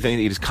anything.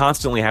 You just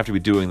constantly have to be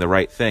doing the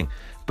right thing.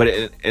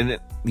 But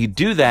you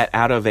do that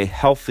out of a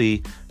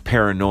healthy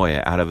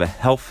paranoia, out of a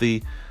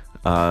healthy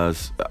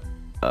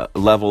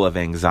level of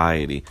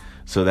anxiety,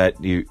 so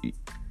that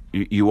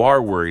you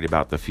are worried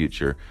about the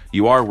future.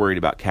 You are worried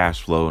about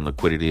cash flow and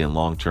liquidity and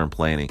long-term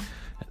planning.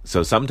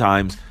 So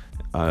sometimes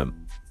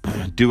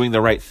doing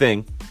the right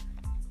thing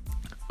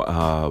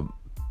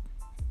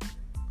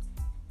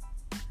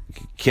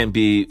can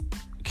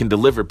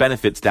deliver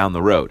benefits down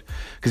the road.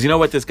 Because you know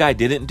what this guy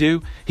didn't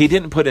do? He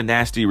didn't put a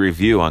nasty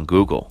review on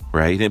Google,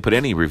 right? He didn't put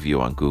any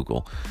review on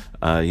Google.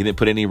 He didn't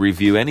put any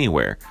review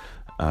anywhere.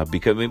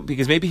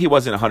 Because maybe he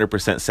wasn't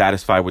 100%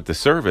 satisfied with the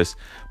service,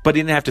 but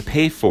he didn't have to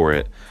pay for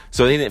it.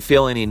 So he didn't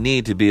feel any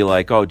need to be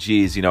like, oh,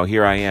 geez,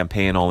 here I am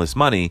paying all this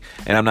money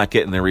and I'm not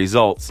getting the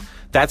results.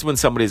 That's when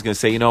somebody's going to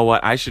say, you know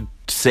what, I should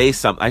say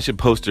something. I should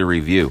post a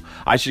review.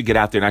 I should get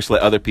out there and I should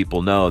let other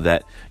people know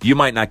that you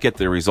might not get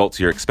the results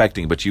you're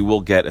expecting, but you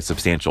will get a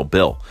substantial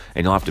bill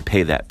and you'll have to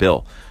pay that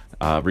bill,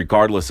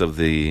 regardless of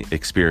the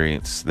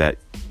experience that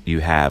you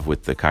have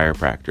with the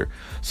chiropractor.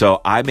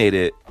 So I made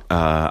it.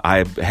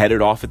 I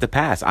headed off at the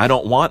pass. I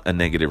don't want a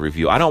negative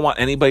review. I don't want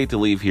anybody to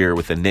leave here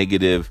with a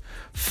negative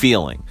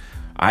feeling.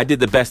 I did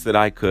the best that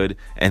I could.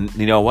 And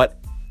you know what?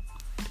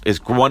 As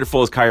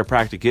wonderful as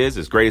chiropractic is,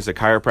 as great as a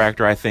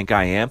chiropractor I think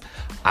I am,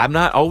 I'm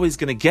not always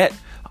going to get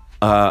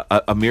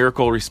a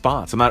miracle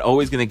response. I'm not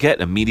always going to get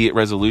immediate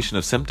resolution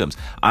of symptoms.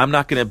 I'm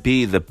not going to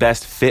be the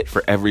best fit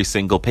for every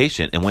single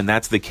patient. And when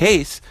that's the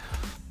case,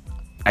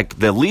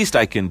 the least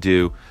I can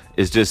do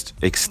is just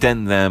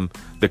extend them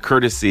the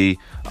courtesy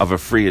of a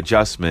free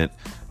adjustment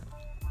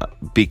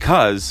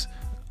because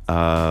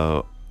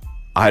I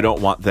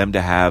don't want them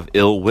to have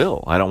ill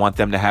will. I don't want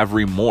them to have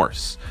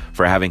remorse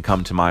for having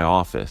come to my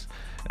office.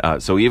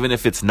 So even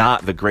if it's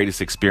not the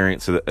greatest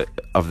experience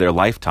of their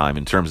lifetime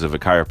in terms of a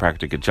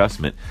chiropractic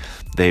adjustment,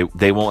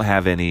 they won't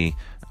have any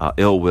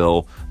ill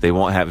will. They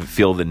won't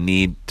feel the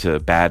need to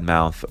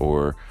badmouth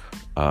or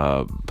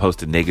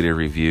post a negative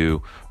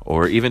review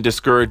or even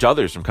discourage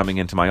others from coming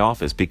into my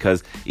office,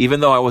 because even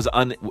though I was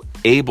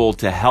unable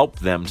to help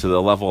them to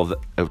the level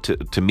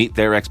to meet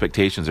their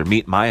expectations or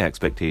meet my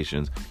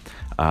expectations,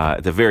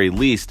 at the very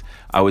least,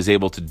 I was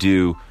able to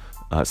do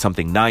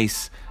something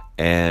nice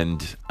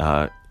and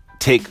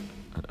take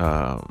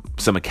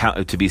some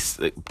account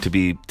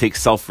take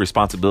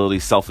self-responsibility,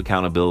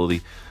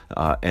 self-accountability,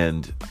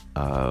 and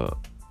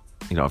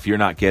if you're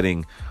not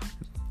getting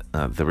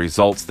the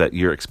results that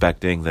you're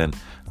expecting, then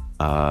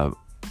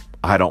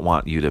I don't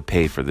want you to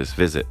pay for this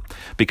visit,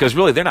 because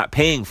really they're not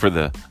paying for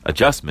the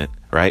adjustment,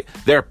 right?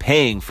 They're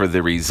paying for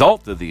the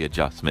result of the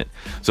adjustment.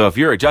 So if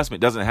your adjustment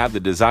doesn't have the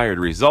desired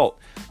result,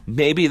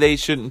 maybe they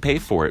shouldn't pay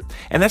for it.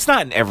 And that's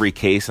not in every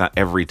case, not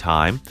every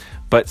time,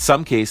 but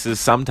some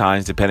cases,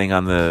 sometimes, depending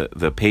on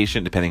the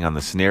patient, depending on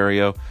the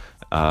scenario,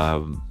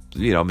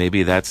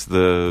 maybe that's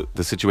the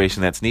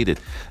situation that's needed.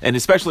 And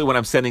especially when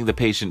I'm sending the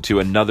patient to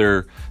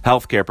another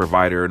healthcare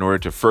provider in order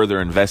to further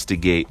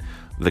investigate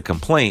the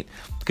complaint,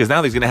 because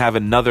now he's going to have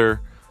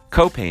another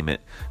co-payment.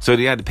 So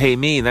he had to pay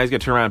me, and now he's going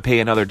to turn around and pay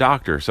another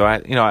doctor. So I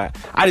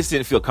just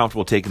didn't feel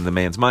comfortable taking the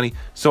man's money,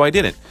 so I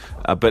didn't.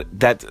 But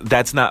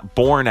that's not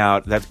born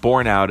out. That's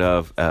born out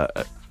of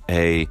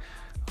a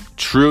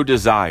true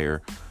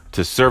desire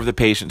to serve the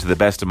patient to the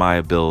best of my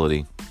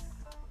ability,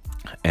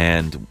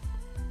 and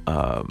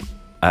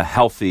a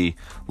healthy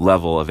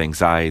level of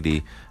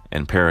anxiety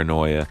and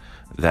paranoia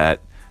that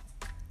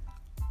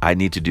I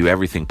need to do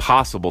everything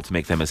possible to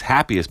make them as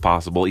happy as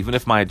possible, even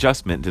if my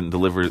adjustment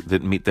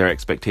didn't meet their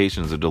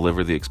expectations or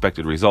deliver the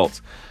expected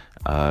results.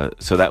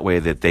 So that way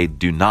that they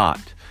do not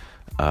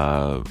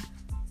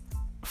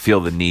feel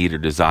the need or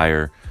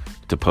desire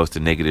to post a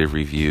negative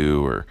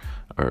review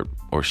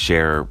or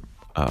share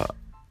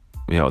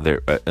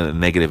their a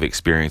negative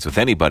experience with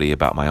anybody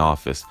about my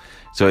office.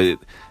 So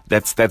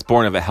that's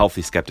born of a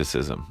healthy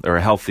skepticism or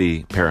a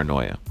healthy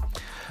paranoia.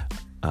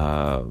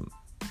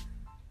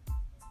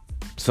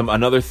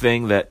 Another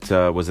thing that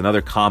was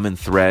another common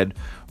thread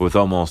with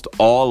almost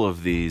all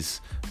of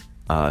these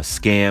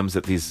scams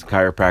that these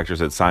chiropractors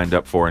had signed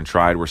up for and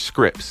tried were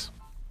scripts.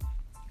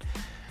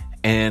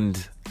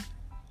 And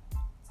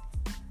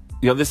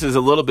this is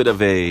a little bit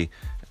of a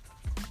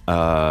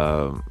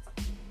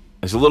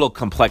there's a little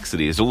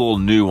complexity, there's a little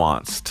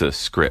nuance to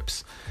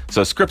scripts.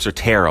 So scripts are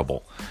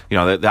terrible.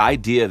 The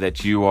idea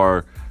that you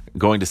are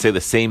going to say the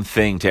same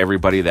thing to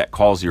everybody that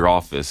calls your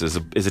office is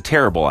a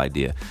terrible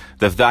idea.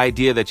 The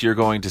idea that you're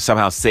going to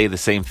somehow say the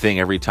same thing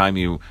every time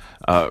you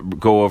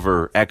go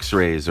over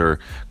x-rays or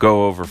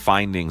go over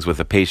findings with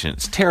a patient,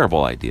 it's a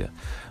terrible idea,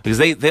 because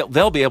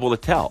they'll be able to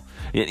tell.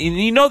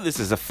 And this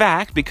is a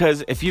fact,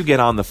 because if you get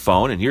on the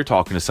phone and you're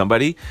talking to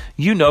somebody,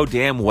 you know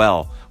damn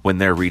well when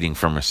they're reading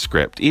from a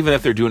script. Even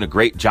if they're doing a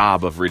great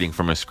job of reading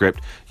from a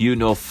script, you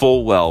know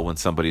full well when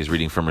somebody's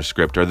reading from a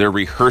script, or they're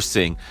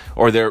rehearsing,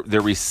 or they're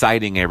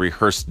reciting a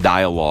rehearsed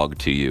dialogue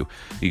to you.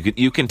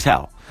 You can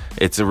tell.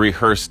 It's a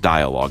rehearsed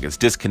dialogue. It's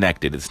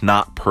disconnected. It's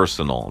not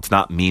personal. It's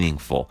not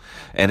meaningful.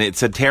 And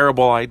it's a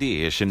terrible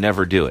idea. You should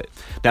never do it.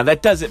 Now,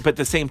 that doesn't, but at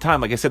the same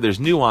time, like I said, there's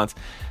nuance,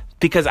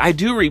 because I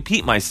do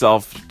repeat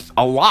myself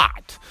a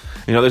lot.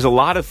 There's a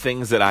lot of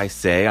things that I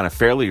say on a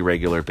fairly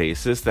regular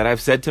basis that I've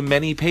said to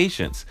many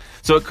patients.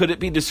 So could it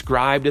be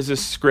described as a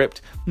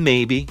script?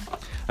 Maybe.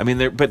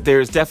 But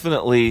there's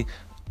definitely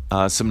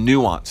some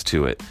nuance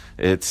to it.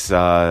 It's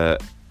a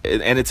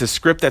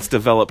script that's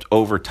developed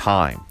over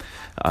time.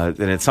 And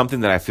it's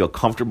something that I feel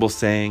comfortable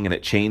saying, and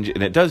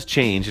it does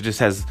change. It just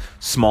has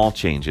small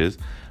changes.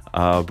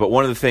 But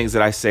one of the things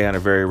that I say on a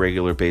very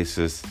regular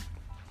basis,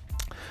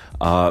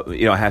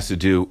 has to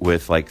do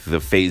with like the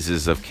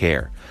phases of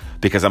care,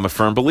 because I'm a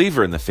firm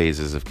believer in the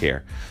phases of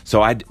care.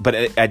 So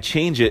I'd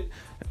change it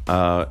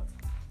and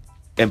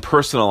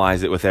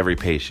personalize it with every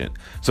patient.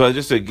 So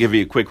just to give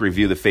you a quick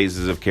review, the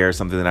phases of care,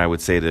 something that I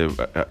would say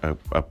to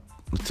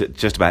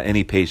just about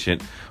any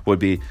patient would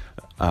be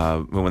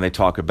when they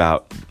talk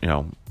about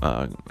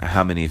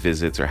how many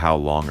visits or how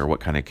long or what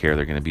kind of care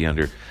they're going to be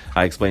under.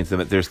 I explain to them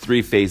that there's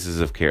 3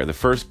 phases of care. The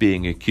first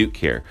being acute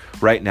care.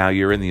 Right now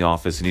you're in the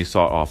office and you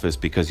sought office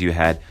because you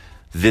had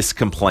this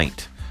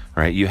complaint,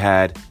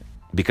 right?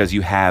 Because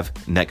you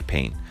have neck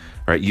pain,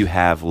 right? You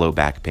have low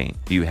back pain.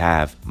 You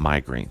have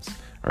migraines,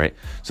 right?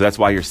 So that's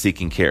why you're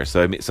seeking care.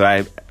 So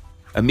I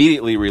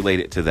immediately relate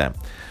it to them.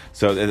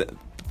 So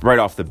right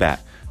off the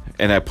bat,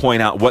 and I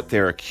point out what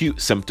their acute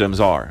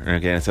symptoms are.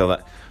 Okay,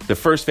 so the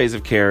first phase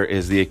of care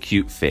is the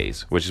acute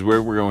phase, which is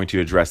where we're going to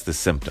address the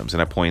symptoms.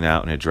 And I point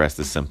out and address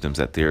the symptoms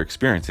that they're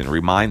experiencing, and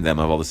remind them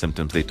of all the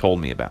symptoms they told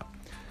me about.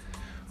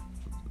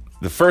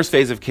 The first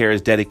phase of care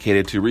is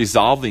dedicated to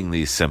resolving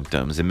these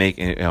symptoms and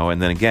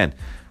and then again,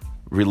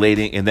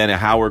 relating, and then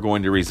how we're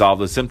going to resolve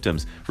the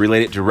symptoms,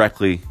 relate it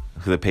directly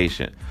to the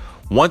patient.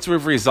 Once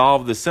we've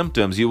resolved the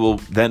symptoms, you will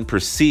then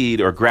proceed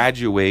or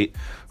graduate.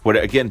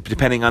 Again,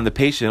 depending on the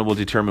patient, it will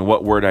determine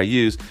what word I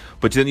use,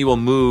 but then you will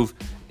move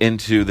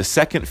into the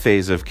second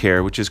phase of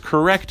care, which is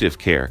corrective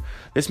care.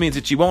 This means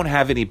that you won't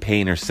have any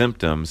pain or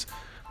symptoms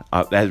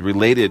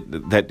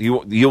that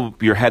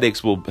your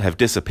headaches will have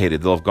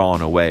dissipated. They'll have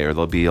gone away, or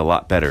they'll be a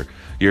lot better.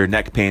 Your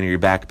neck pain or your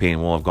back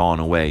pain will have gone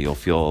away. You'll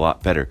feel a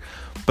lot better.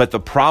 But the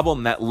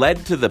problem that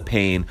led to the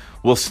pain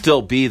will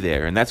still be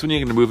there. And that's when you're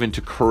going to move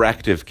into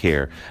corrective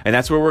care. And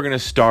that's where we're going to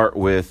start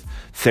with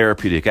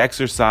therapeutic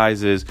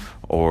exercises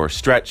or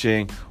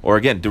stretching, or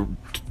again,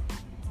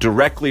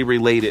 directly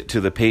relate it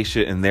to the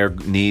patient and their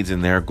needs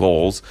and their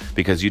goals,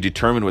 because you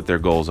determine what their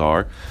goals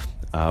are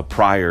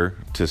prior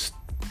to,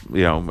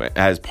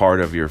 as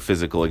part of your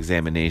physical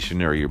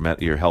examination or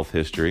your health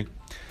history.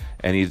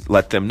 And you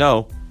let them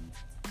know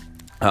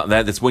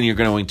that's when you're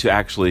going to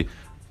actually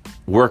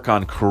work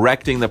on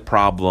correcting the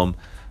problem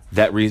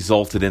that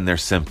resulted in their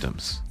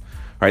symptoms.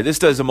 All right, this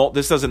does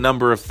a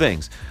number of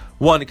things.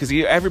 One, because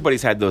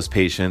everybody's had those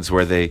patients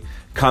where they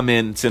come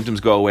in,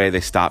 symptoms go away,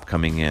 they stop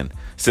coming in.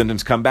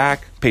 Symptoms come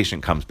back,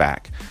 patient comes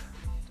back.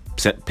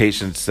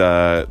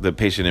 The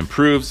patient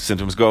improves,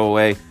 symptoms go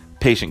away,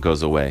 patient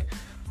goes away.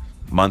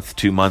 Month,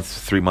 2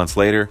 months, 3 months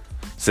later,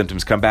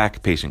 symptoms come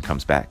back, patient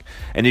comes back.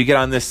 And you get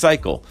on this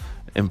cycle,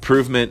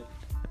 improvement,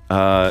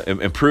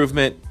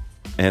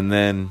 and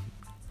then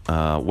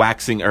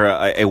waxing, or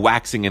a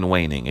waxing and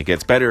waning. It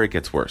gets better, it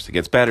gets worse. It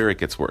gets better, it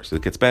gets worse.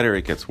 It gets better,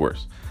 it gets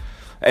worse.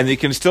 And you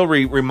can still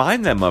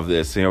remind them of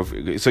this.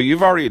 So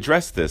you've already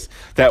addressed this,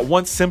 that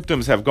once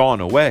symptoms have gone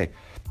away,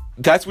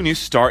 that's when you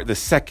start the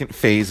second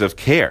phase of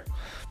care.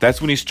 That's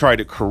when you try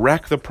to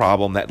correct the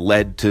problem that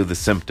led to the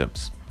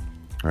symptoms,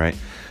 right?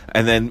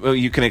 And then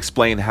you can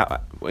explain how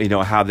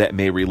that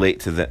may relate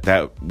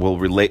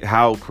to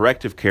how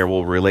corrective care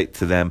will relate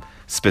to them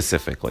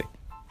specifically.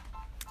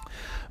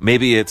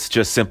 Maybe it's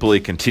just simply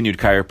continued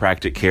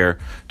chiropractic care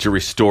to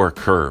restore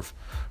curve,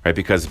 right?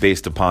 Because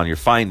based upon your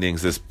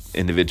findings, this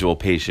individual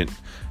patient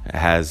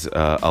has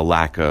a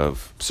lack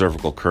of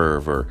cervical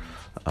curve or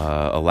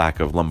a lack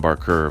of lumbar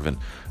curve, and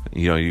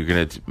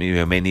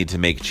you're may need to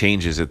make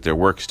changes at their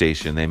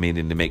workstation. They may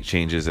need to make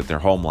changes at their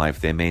home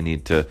life. They may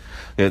need to.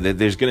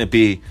 There's going to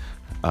be.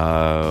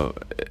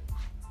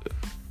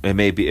 It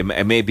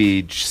may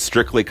be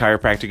strictly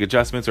chiropractic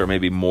adjustments, or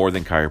maybe more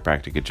than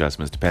chiropractic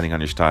adjustments, depending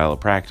on your style of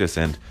practice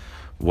and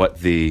what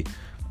the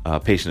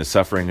patient is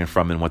suffering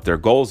from and what their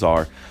goals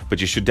are.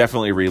 But you should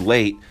definitely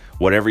relate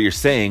whatever you're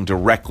saying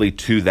directly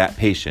to that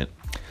patient.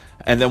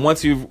 And then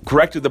once you've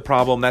corrected the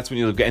problem, that's when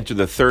you enter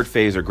the third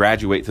phase or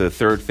graduate to the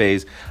third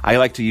phase. I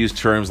like to use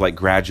terms like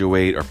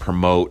graduate or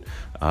promote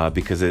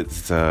because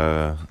it's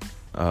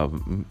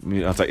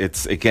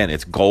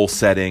it's goal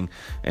setting,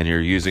 and you're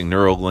using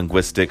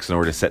neurolinguistics in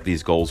order to set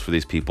these goals for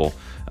these people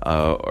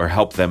or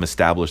help them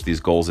establish these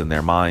goals in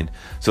their mind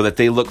so that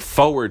they look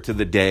forward to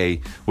the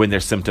day when their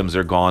symptoms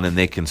are gone and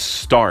they can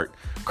start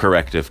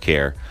corrective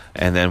care.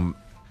 And then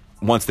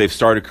once they've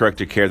started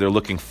corrective care, they're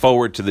looking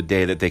forward to the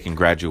day that they can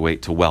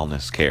graduate to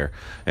wellness care,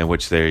 in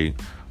which they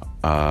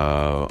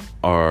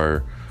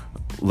are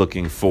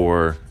looking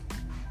for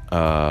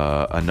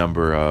a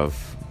number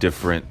of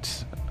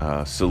different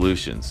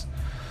solutions.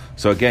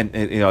 So again,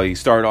 you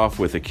start off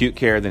with acute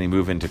care, then you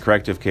move into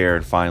corrective care,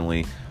 and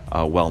finally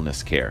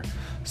wellness care.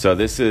 So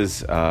this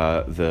is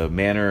the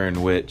manner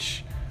in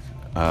which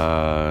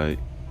that's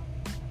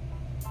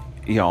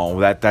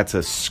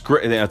a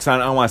script. It's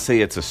not, I don't want to say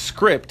it's a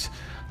script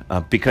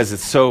because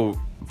it's so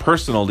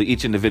personal to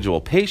each individual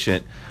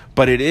patient,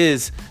 but it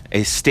is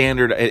a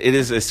standard. It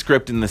is a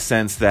script in the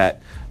sense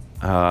that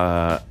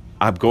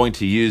I'm going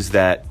to use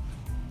that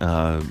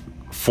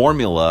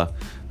formula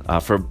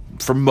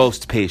for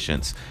most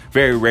patients.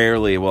 Very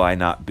rarely will I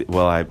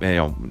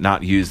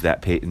not use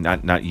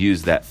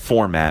that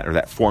format or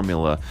that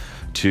formula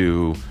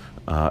to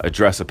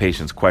address a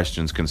patient's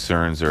questions,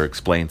 concerns, or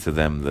explain to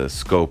them the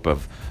scope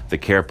of the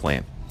care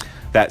plan.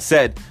 That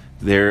said,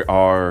 there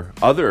are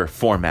other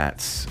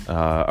formats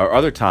or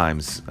other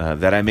times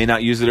that I may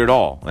not use it at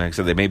all. Like I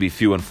said, they may be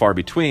few and far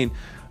between,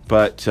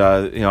 but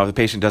if the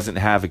patient doesn't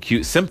have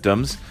acute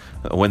symptoms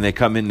when they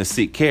come in to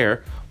seek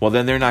care, well,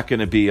 then they're not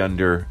going to be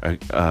under,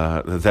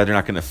 they're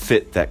not going to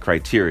fit that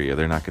criteria.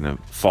 They're not going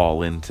to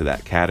fall into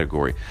that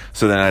category.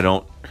 So then I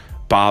don't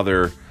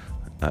bother,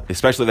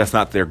 especially if that's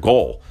not their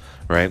goal,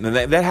 right? And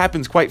that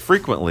happens quite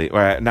frequently.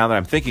 Now that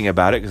I'm thinking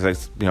about it,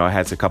 because I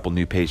had a couple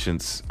new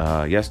patients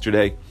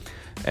yesterday,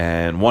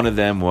 and one of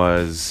them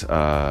was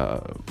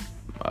a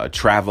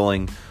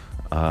traveling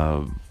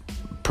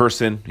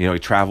person. He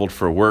traveled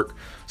for work,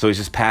 so he's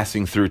just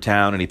passing through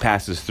town, and he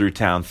passes through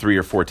town 3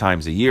 or 4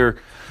 times a year.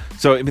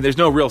 So I mean, there's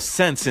no real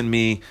sense in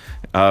me,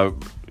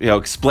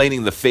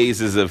 explaining the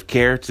phases of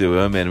care to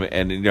him,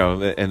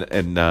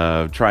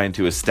 and trying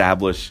to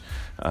establish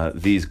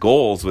these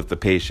goals with the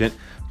patient,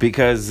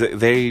 because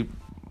they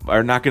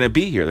are not going to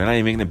be here. They're not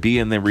even going to be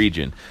in the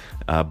region.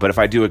 But if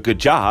I do a good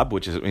job,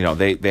 which is,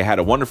 they had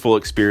a wonderful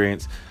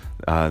experience.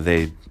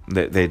 They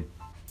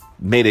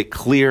made it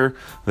clear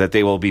that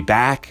they will be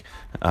back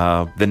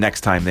the next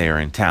time they are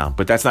in town.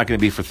 But that's not going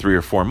to be for 3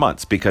 or 4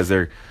 months, because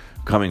they're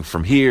coming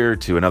from here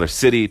to another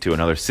city, to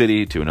another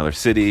city, to another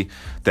city.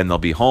 Then they'll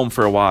be home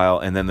for a while,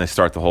 and then they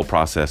start the whole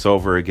process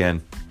over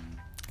again.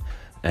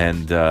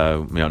 And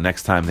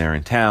next time they're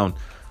in town,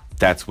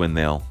 that's when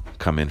they'll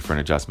come in for an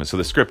adjustment. So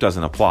the script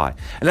doesn't apply.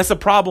 And that's the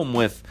problem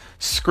with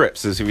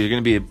scripts, is if you're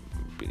going to be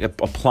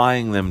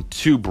applying them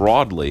too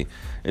broadly,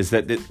 is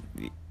that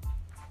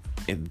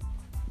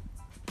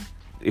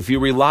if you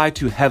rely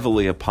too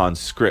heavily upon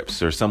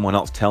scripts or someone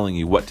else telling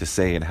you what to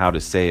say and how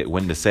to say it,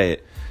 when to say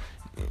it,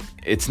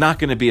 it's not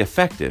going to be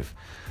effective,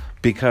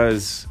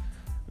 because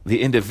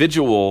the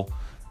individual,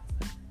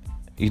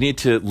 you need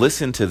to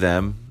listen to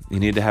them. You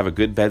need to have a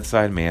good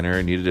bedside manner,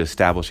 and you need to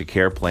establish a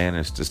care plan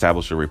and to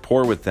establish a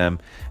rapport with them.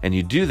 And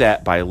you do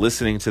that by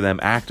listening to them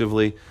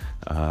actively,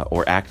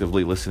 or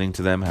actively listening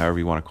to them, however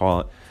you want to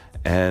call it,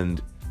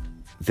 and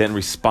then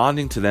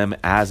responding to them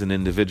as an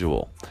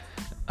individual,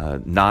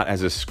 not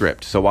as a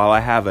script. So while I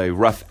have a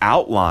rough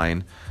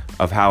outline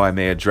of how I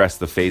may address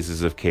the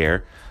phases of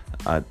care,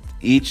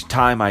 each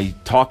time I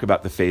talk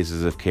about the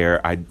phases of care,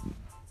 I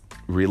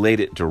relate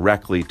it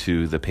directly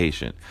to the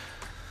patient.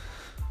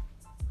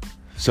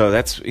 So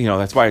that's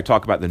why I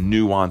talk about the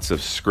nuance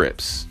of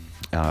scripts,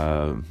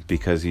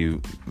 because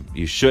you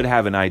should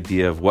have an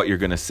idea of what you're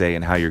going to say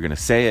and how you're going to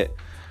say it,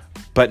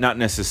 but not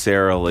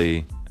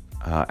necessarily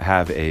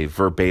have a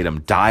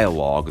verbatim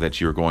dialogue that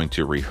you're going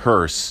to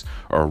rehearse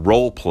or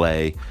role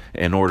play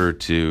in order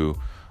to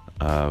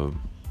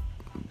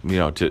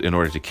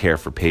care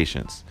for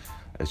patients.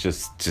 It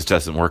just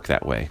doesn't work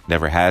that way.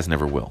 Never has,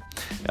 never will.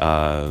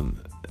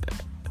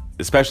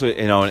 Especially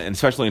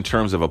in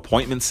terms of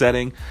appointment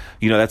setting,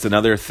 that's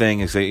another thing.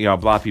 Is that, a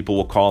lot of people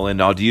will call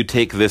in. Oh, do you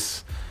take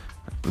this?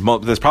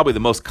 That's probably the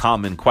most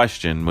common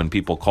question when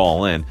people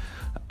call in,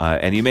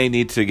 and you may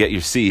need to get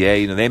your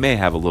CA. They may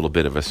have a little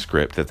bit of a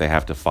script that they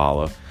have to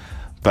follow,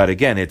 but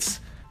again, it's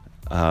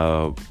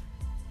do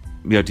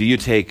you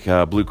take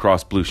Blue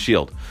Cross Blue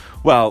Shield?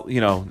 Well,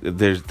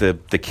 there's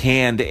the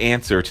canned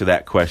answer to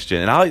that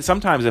question, and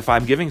sometimes if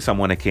I'm giving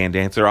someone a canned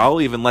answer,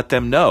 I'll even let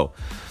them know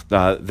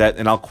that,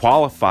 and I'll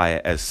qualify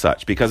it as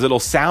such, because it'll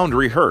sound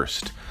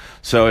rehearsed.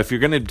 So if you're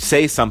going to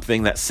say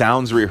something that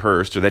sounds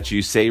rehearsed, or that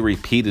you say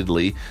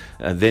repeatedly,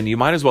 then you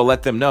might as well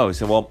let them know. You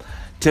say, well,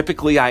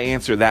 typically I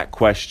answer that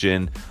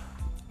question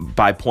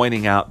by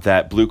pointing out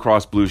that Blue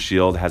Cross Blue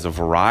Shield has a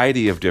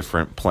variety of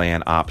different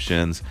plan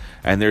options,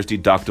 and there's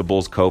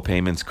deductibles,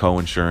 co-payments,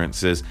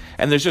 co-insurances,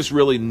 and there's just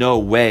really no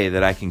way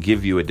that I can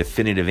give you a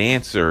definitive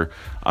answer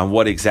on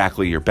what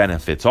exactly your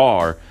benefits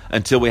are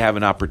until we have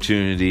an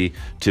opportunity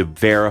to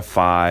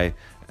verify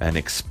and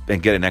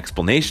get an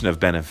explanation of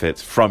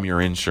benefits from your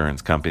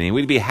insurance company. And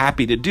we'd be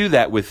happy to do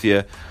that with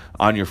you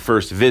on your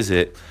first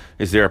visit.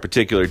 Is there a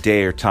particular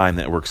day or time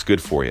that works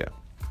good for you?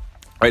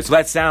 All right, so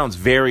that sounds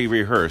very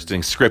rehearsed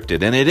and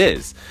scripted, and it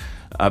is,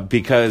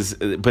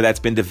 but that's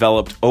been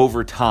developed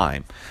over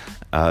time.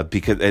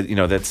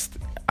 Because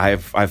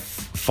I've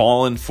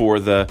fallen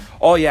for the,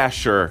 oh yeah,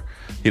 sure,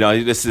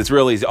 this is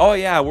really easy. Oh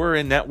yeah, we're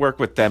in network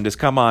with them. Just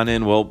come on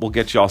in. We'll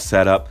get you all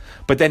set up.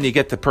 But then you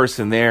get the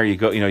person there. You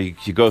go, you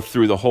go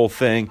through the whole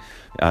thing.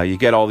 You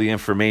get all the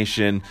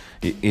information.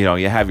 You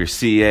have your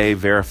CA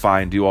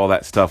verify and do all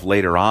that stuff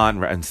later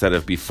on instead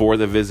of before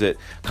the visit.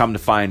 Come to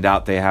find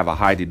out they have a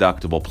high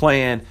deductible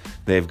plan.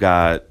 They've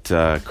got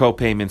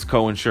co-payments,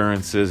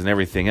 co-insurances, and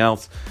everything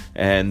else.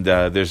 And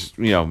there's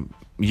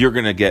you're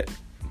going to get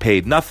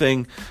paid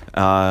nothing,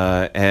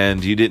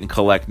 and you didn't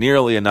collect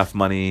nearly enough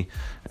money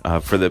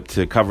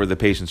to cover the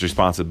patient's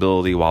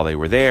responsibility while they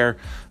were there,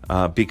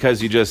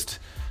 because you just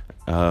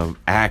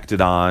acted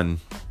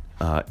on.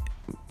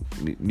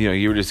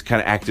 You were just kind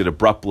of acted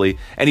abruptly,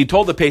 and you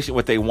told the patient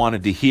what they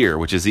wanted to hear,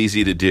 which is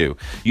easy to do.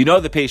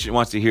 The patient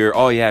wants to hear,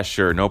 oh yeah,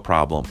 sure, no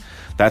problem.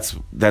 That's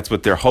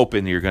what they're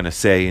hoping you're going to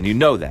say,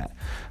 and that.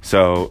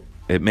 So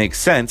it makes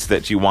sense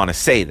that you want to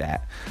say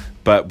that.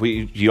 But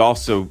you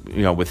also,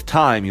 with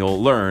time,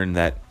 you'll learn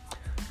that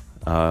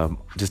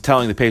just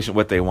telling the patient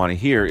what they want to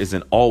hear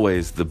isn't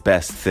always the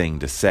best thing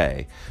to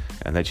say,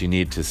 and that you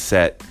need to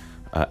set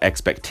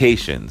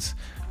expectations.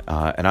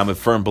 And I'm a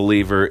firm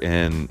believer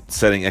in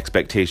setting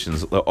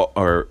expectations,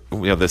 or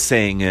the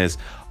saying is,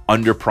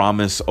 under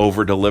promise,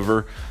 over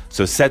deliver.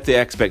 So set the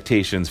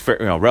expectations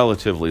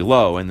relatively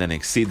low and then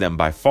exceed them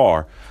by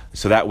far.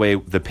 So that way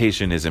the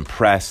patient is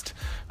impressed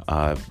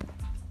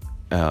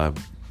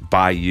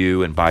by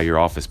you and by your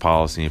office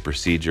policy and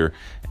procedure,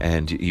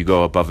 and you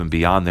go above and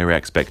beyond their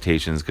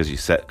expectations because you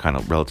set kind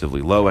of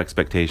relatively low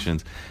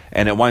expectations,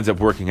 and it winds up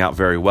working out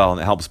very well, and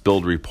it helps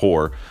build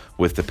rapport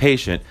with the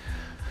patient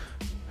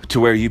to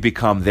where you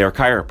become their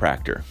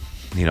chiropractor.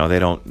 They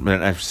don't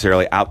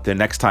necessarily out there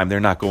next time. They're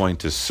not going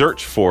to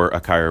search for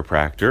a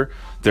chiropractor.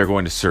 They're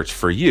going to search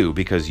for you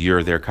because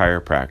you're their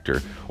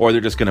chiropractor, or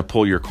they're just going to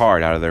pull your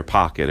card out of their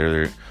pocket, or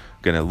they're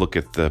going to look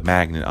at the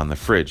magnet on the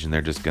fridge and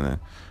they're just going to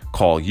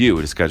call you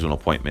to schedule an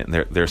appointment.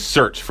 And their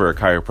search for a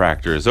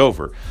chiropractor is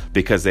over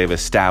because they've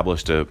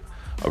established a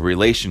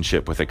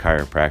relationship with a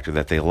chiropractor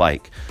that they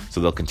like.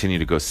 So they'll continue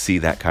to go see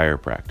that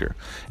chiropractor.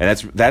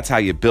 And that's how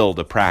you build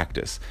a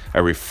practice, a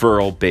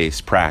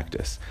referral-based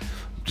practice.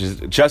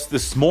 Just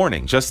this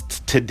morning,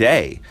 just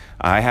today,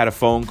 I had a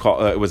phone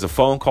call. It was a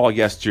phone call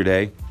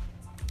yesterday,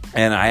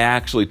 and I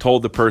actually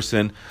told the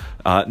person,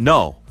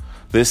 no,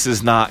 this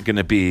is not going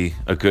to be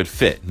a good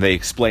fit. They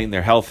explained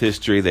their health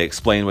history. They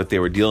explained what they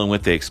were dealing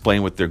with. They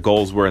explained what their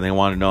goals were, and they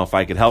wanted to know if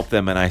I could help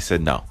them. And I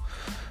said, no,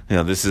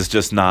 this is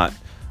just not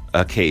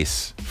a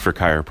case for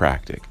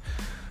chiropractic.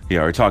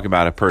 We're talking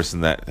about a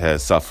person that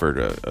has suffered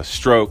a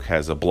stroke,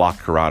 has a blocked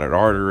carotid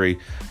artery.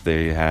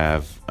 They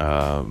have,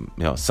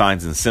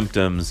 signs and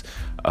symptoms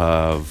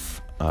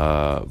of,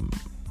 that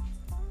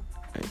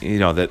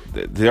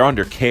they're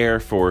under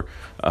care for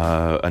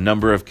a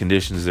number of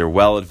conditions. They're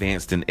well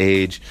advanced in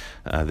age.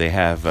 They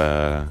have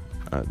a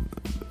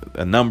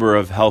number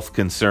of health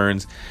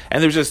concerns,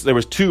 and there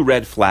was 2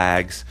 red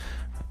flags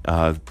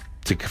for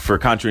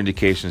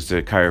contraindications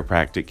to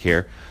chiropractic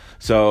care.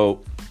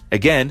 So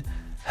again,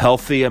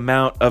 healthy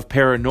amount of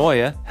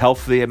paranoia,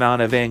 healthy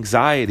amount of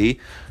anxiety.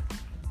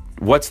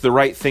 What's the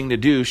right thing to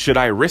do? Should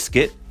I risk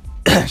it?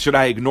 Should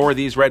I ignore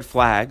these red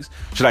flags?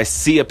 Should I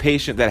see a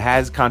patient that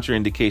has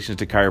contraindications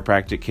to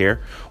chiropractic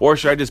care? Or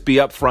should I just be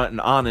upfront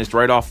and honest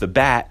right off the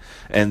bat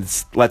and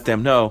let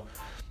them know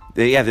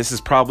that, yeah, this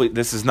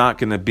is not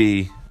going to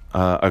be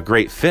a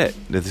great fit.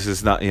 This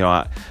is not,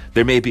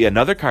 there may be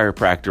another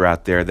chiropractor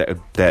out there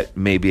that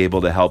may be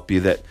able to help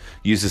you that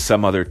uses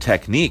some other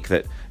technique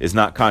that is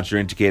not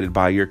contraindicated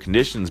by your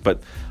conditions,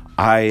 but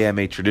I am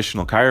a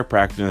traditional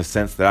chiropractor in the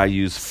sense that I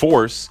use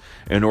force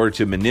in order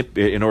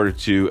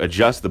to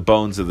adjust the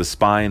bones of the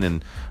spine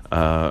and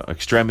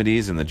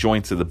extremities and the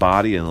joints of the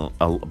body and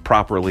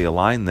properly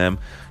align them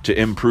to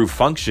improve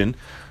function,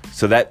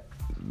 so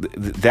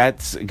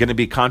that's going to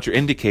be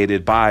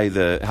contraindicated by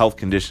the health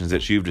conditions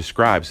that you've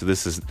described. So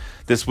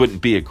this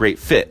wouldn't be a great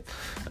fit.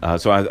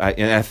 So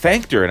I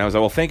thanked her, and I was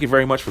like, well, thank you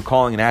very much for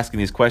calling and asking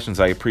these questions.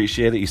 I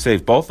appreciate it. You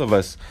saved both of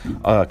us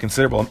a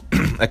considerable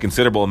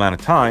amount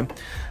of time,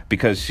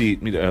 because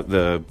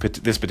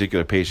this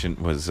particular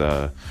patient was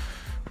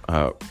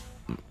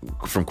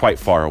from quite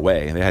far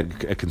away, and they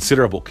had a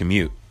considerable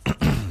commute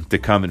to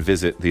come and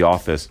visit the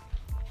office.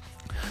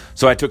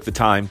 So I took the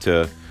time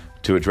to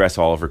address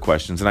all of her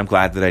questions, and I'm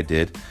glad that I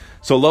did.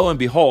 So lo and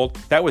behold,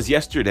 that was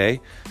yesterday.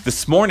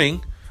 This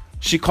morning,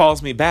 she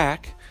calls me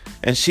back,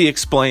 And she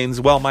explains,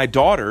 well, my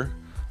daughter,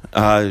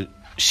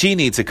 she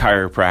needs a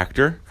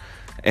chiropractor.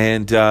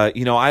 And,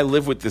 I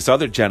live with this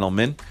other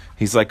gentleman.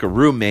 He's like a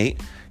roommate.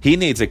 He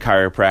needs a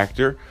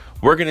chiropractor.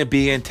 We're going to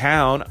be in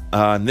town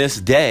on this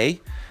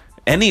day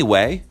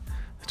anyway,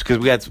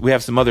 because we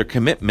have some other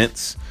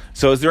commitments.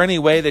 So is there any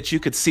way that you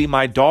could see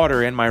my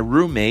daughter and my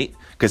roommate,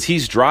 because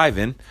he's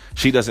driving.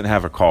 She doesn't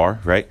have a car,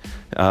 right?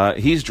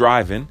 He's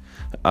driving,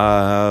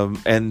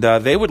 and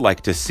they would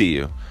like to see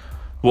you.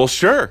 Well,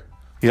 sure.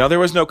 There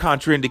was no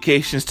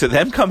contraindications to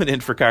them coming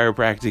in for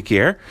chiropractic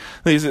care.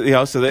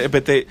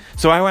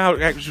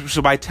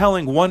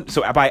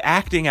 By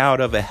acting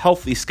out of a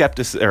healthy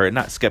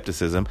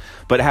skepticism,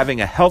 but having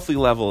a healthy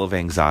level of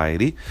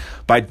anxiety,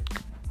 by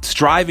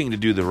striving to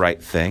do the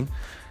right thing,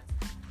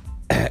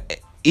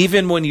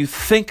 even when you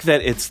think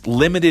that it's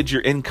limited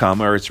your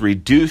income or it's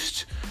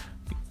reduced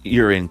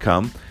your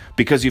income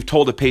because you've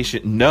told a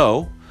patient,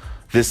 no,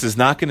 this is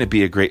not going to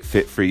be a great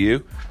fit for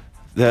you,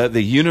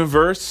 the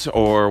universe,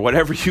 or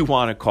whatever you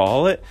want to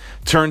call it,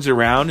 turns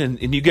around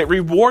and you get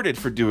rewarded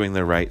for doing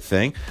the right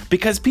thing,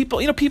 because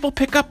people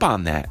pick up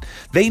on that.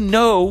 They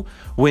know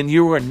when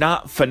you are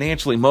not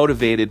financially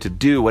motivated to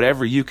do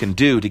whatever you can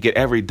do to get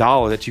every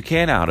dollar that you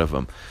can out of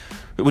them.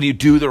 When you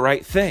do the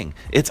right thing,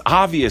 it's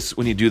obvious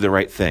when you do the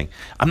right thing.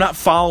 I'm not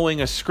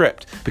following a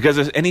script, because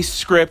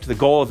the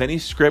goal of any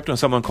script when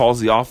someone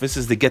calls the office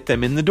is to get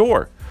them in the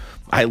door.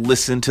 I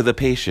listen to the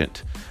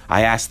patient.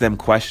 I ask them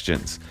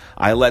questions.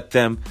 I let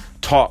them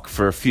talk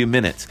for a few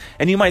minutes.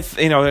 And you might,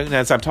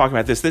 as I'm talking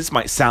about this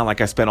might sound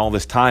like I spent all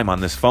this time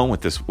on this phone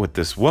with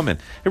this woman.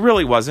 It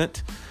really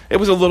wasn't. It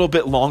was a little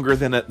bit longer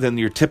than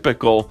your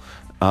typical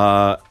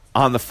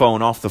on the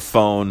phone, off the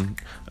phone,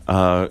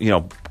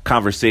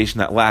 conversation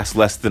that lasts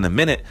less than a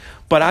minute.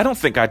 But I don't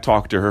think I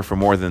talked to her for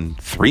more than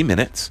 3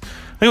 minutes.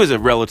 It was a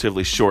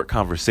relatively short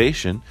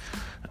conversation.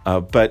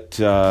 But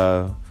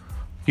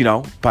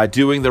by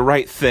doing the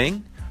right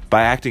thing,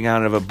 by acting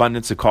out of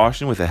abundance of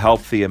caution with a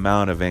healthy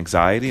amount of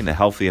anxiety and a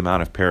healthy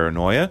amount of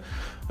paranoia,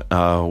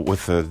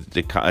 with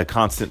a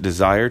constant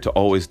desire to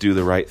always do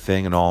the right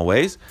thing in all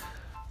ways,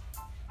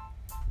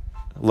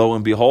 lo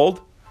and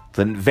behold,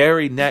 the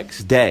very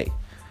next day,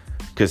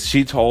 because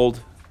she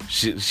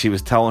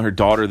was telling her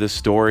daughter this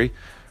story,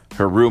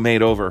 her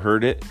roommate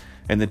overheard it,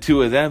 and the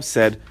two of them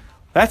said,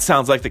 that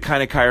sounds like the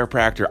kind of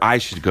chiropractor I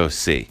should go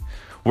see.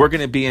 We're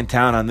going to be in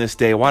town on this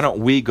day. Why don't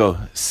we go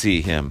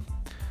see him?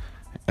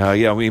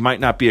 He might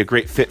not be a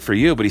great fit for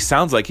you, but he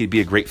sounds like he'd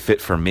be a great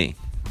fit for me.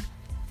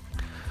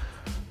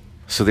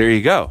 So there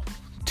you go.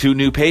 2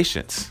 new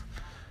patients.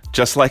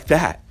 Just like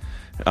that.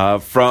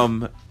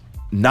 From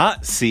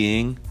not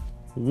seeing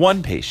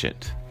 1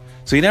 patient.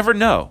 So you never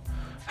know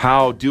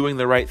how doing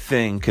the right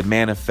thing could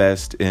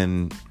manifest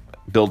in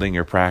building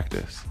your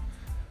practice.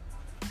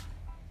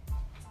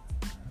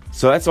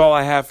 So that's all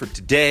I have for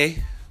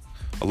today.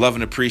 I love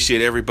and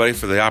appreciate everybody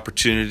for the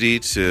opportunity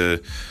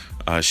to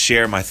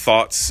share my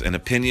thoughts and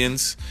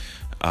opinions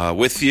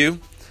with you.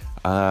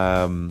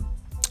 I'm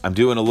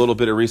doing a little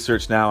bit of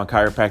research now on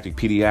chiropractic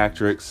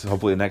pediatrics.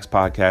 Hopefully the next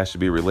podcast should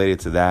be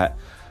related to that.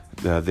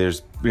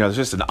 There's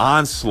just an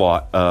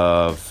onslaught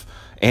of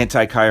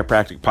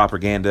anti-chiropractic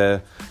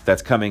propaganda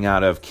that's coming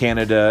out of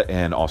Canada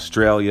and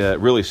Australia. It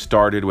really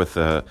started with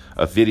a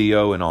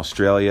video in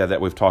Australia that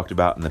we've talked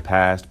about in the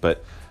past,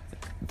 but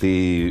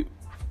the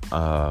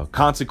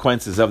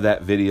consequences of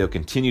that video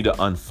continue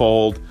to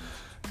unfold,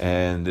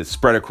 and it's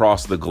spread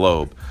across the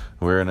globe.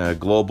 We're in a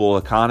global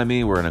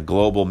economy. We're in a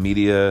global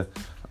media.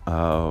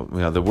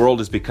 The world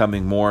is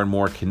becoming more and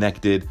more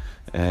connected,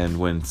 and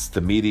when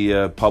the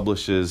media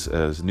publishes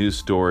a news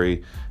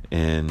story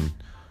in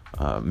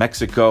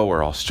Mexico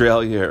or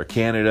Australia or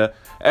Canada,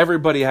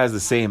 everybody has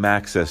the same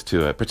access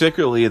to it,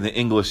 particularly in the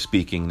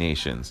English-speaking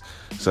nations,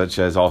 such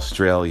as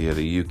Australia,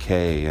 the UK,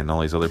 and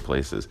all these other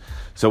places.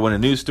 So when a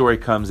news story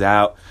comes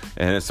out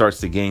and it starts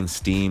to gain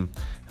steam,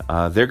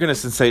 they're going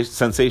to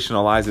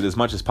sensationalize it as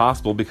much as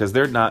possible, because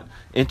they're not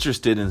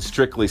interested in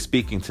strictly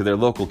speaking to their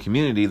local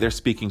community. They're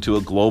speaking to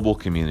a global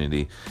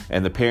community.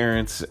 And the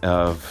parents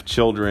of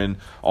children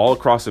all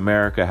across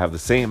America have the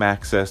same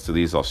access to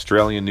these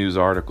Australian news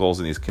articles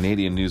and these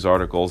Canadian news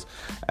articles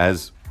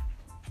as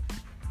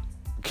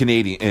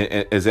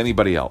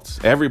anybody else.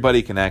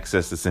 Everybody can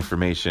access this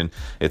information.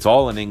 It's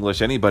all in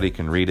English. Anybody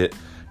can read it.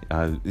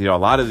 A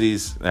lot of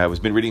these,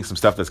 I've been reading some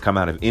stuff that's come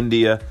out of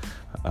India,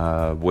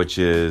 which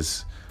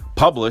is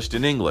published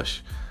in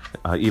English,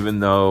 even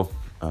though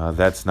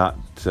that's not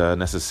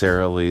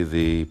necessarily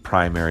the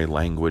primary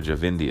language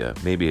of India.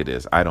 Maybe it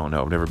is. I don't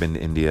know. I've never been to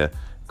India.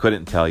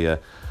 Couldn't tell you.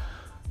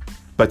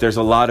 But there's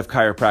a lot of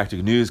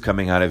chiropractic news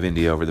coming out of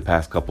India over the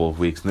past couple of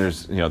weeks. And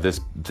there's,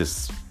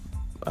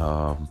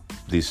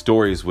 these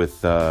stories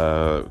with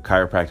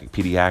chiropractic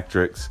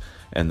pediatrics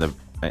and the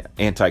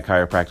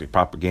anti-chiropractic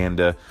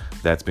propaganda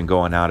that's been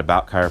going out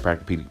about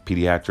chiropractic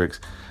pediatrics.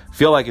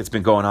 Feel like it's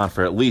been going on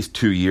for at least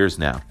 2 years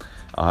now.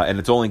 And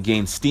it's only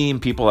gained steam.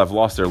 People have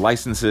lost their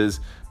licenses.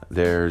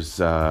 There's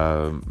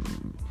a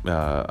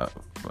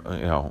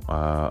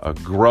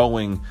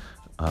growing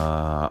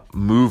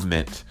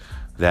movement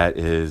that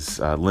is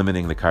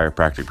limiting the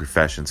chiropractic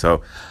profession.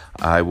 So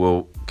I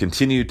will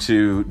continue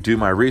to do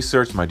my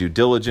research, my due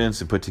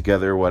diligence, and put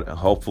together what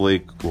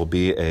hopefully will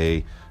be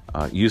a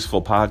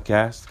useful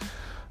podcast.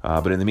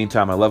 But in the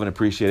meantime, I love and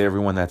appreciate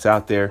everyone that's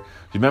out there.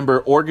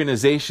 Remember,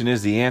 organization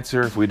is the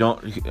answer. If we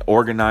don't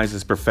organize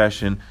this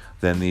profession,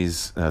 then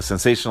these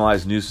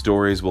sensationalized news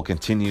stories will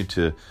continue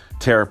to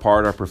tear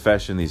apart our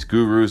profession. These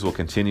gurus will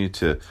continue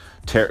to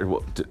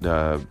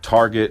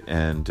target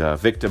and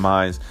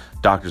victimize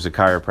doctors of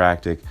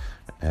chiropractic.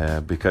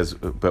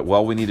 But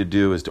what we need to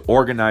do is to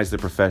organize the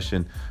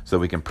profession so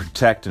we can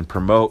protect and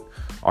promote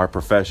our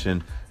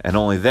profession. And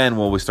only then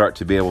will we start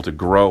to be able to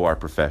grow our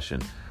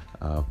profession.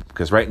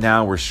 Because right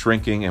now we're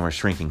shrinking, and we're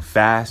shrinking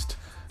fast,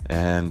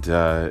 and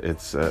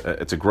it's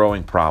a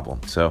growing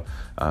problem. So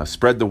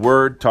spread the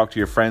word, talk to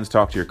your friends,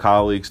 talk to your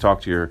colleagues,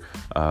 talk to your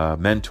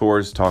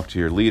mentors, talk to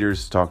your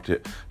leaders, talk to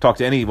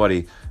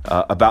anybody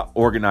about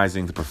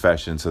organizing the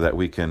profession so that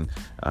we can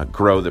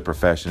grow the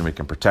profession, we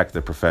can protect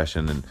the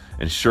profession, and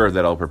ensure that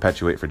it'll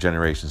perpetuate for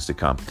generations to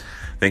come.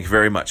 Thank you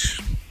very much.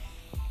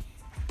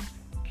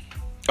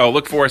 Oh,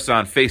 look for us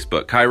on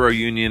Facebook, Chiro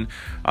Union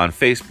on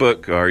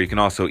Facebook, or you can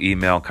also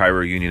email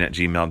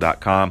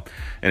chirounion@gmail.com.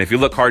 And if you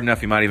look hard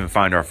enough, you might even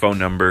find our phone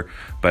number,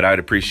 but I'd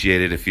appreciate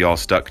it if you all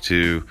stuck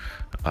to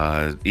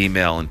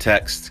email and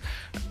text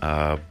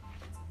or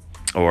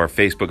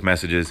Facebook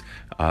messages.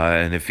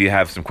 And if you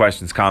have some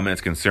questions,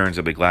 comments, concerns,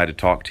 I'll be glad to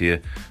talk to you.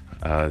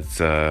 It's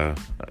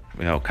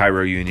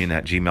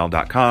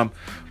chirounion@gmail.com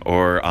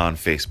or on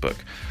Facebook.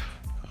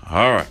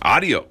 All right,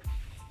 audio.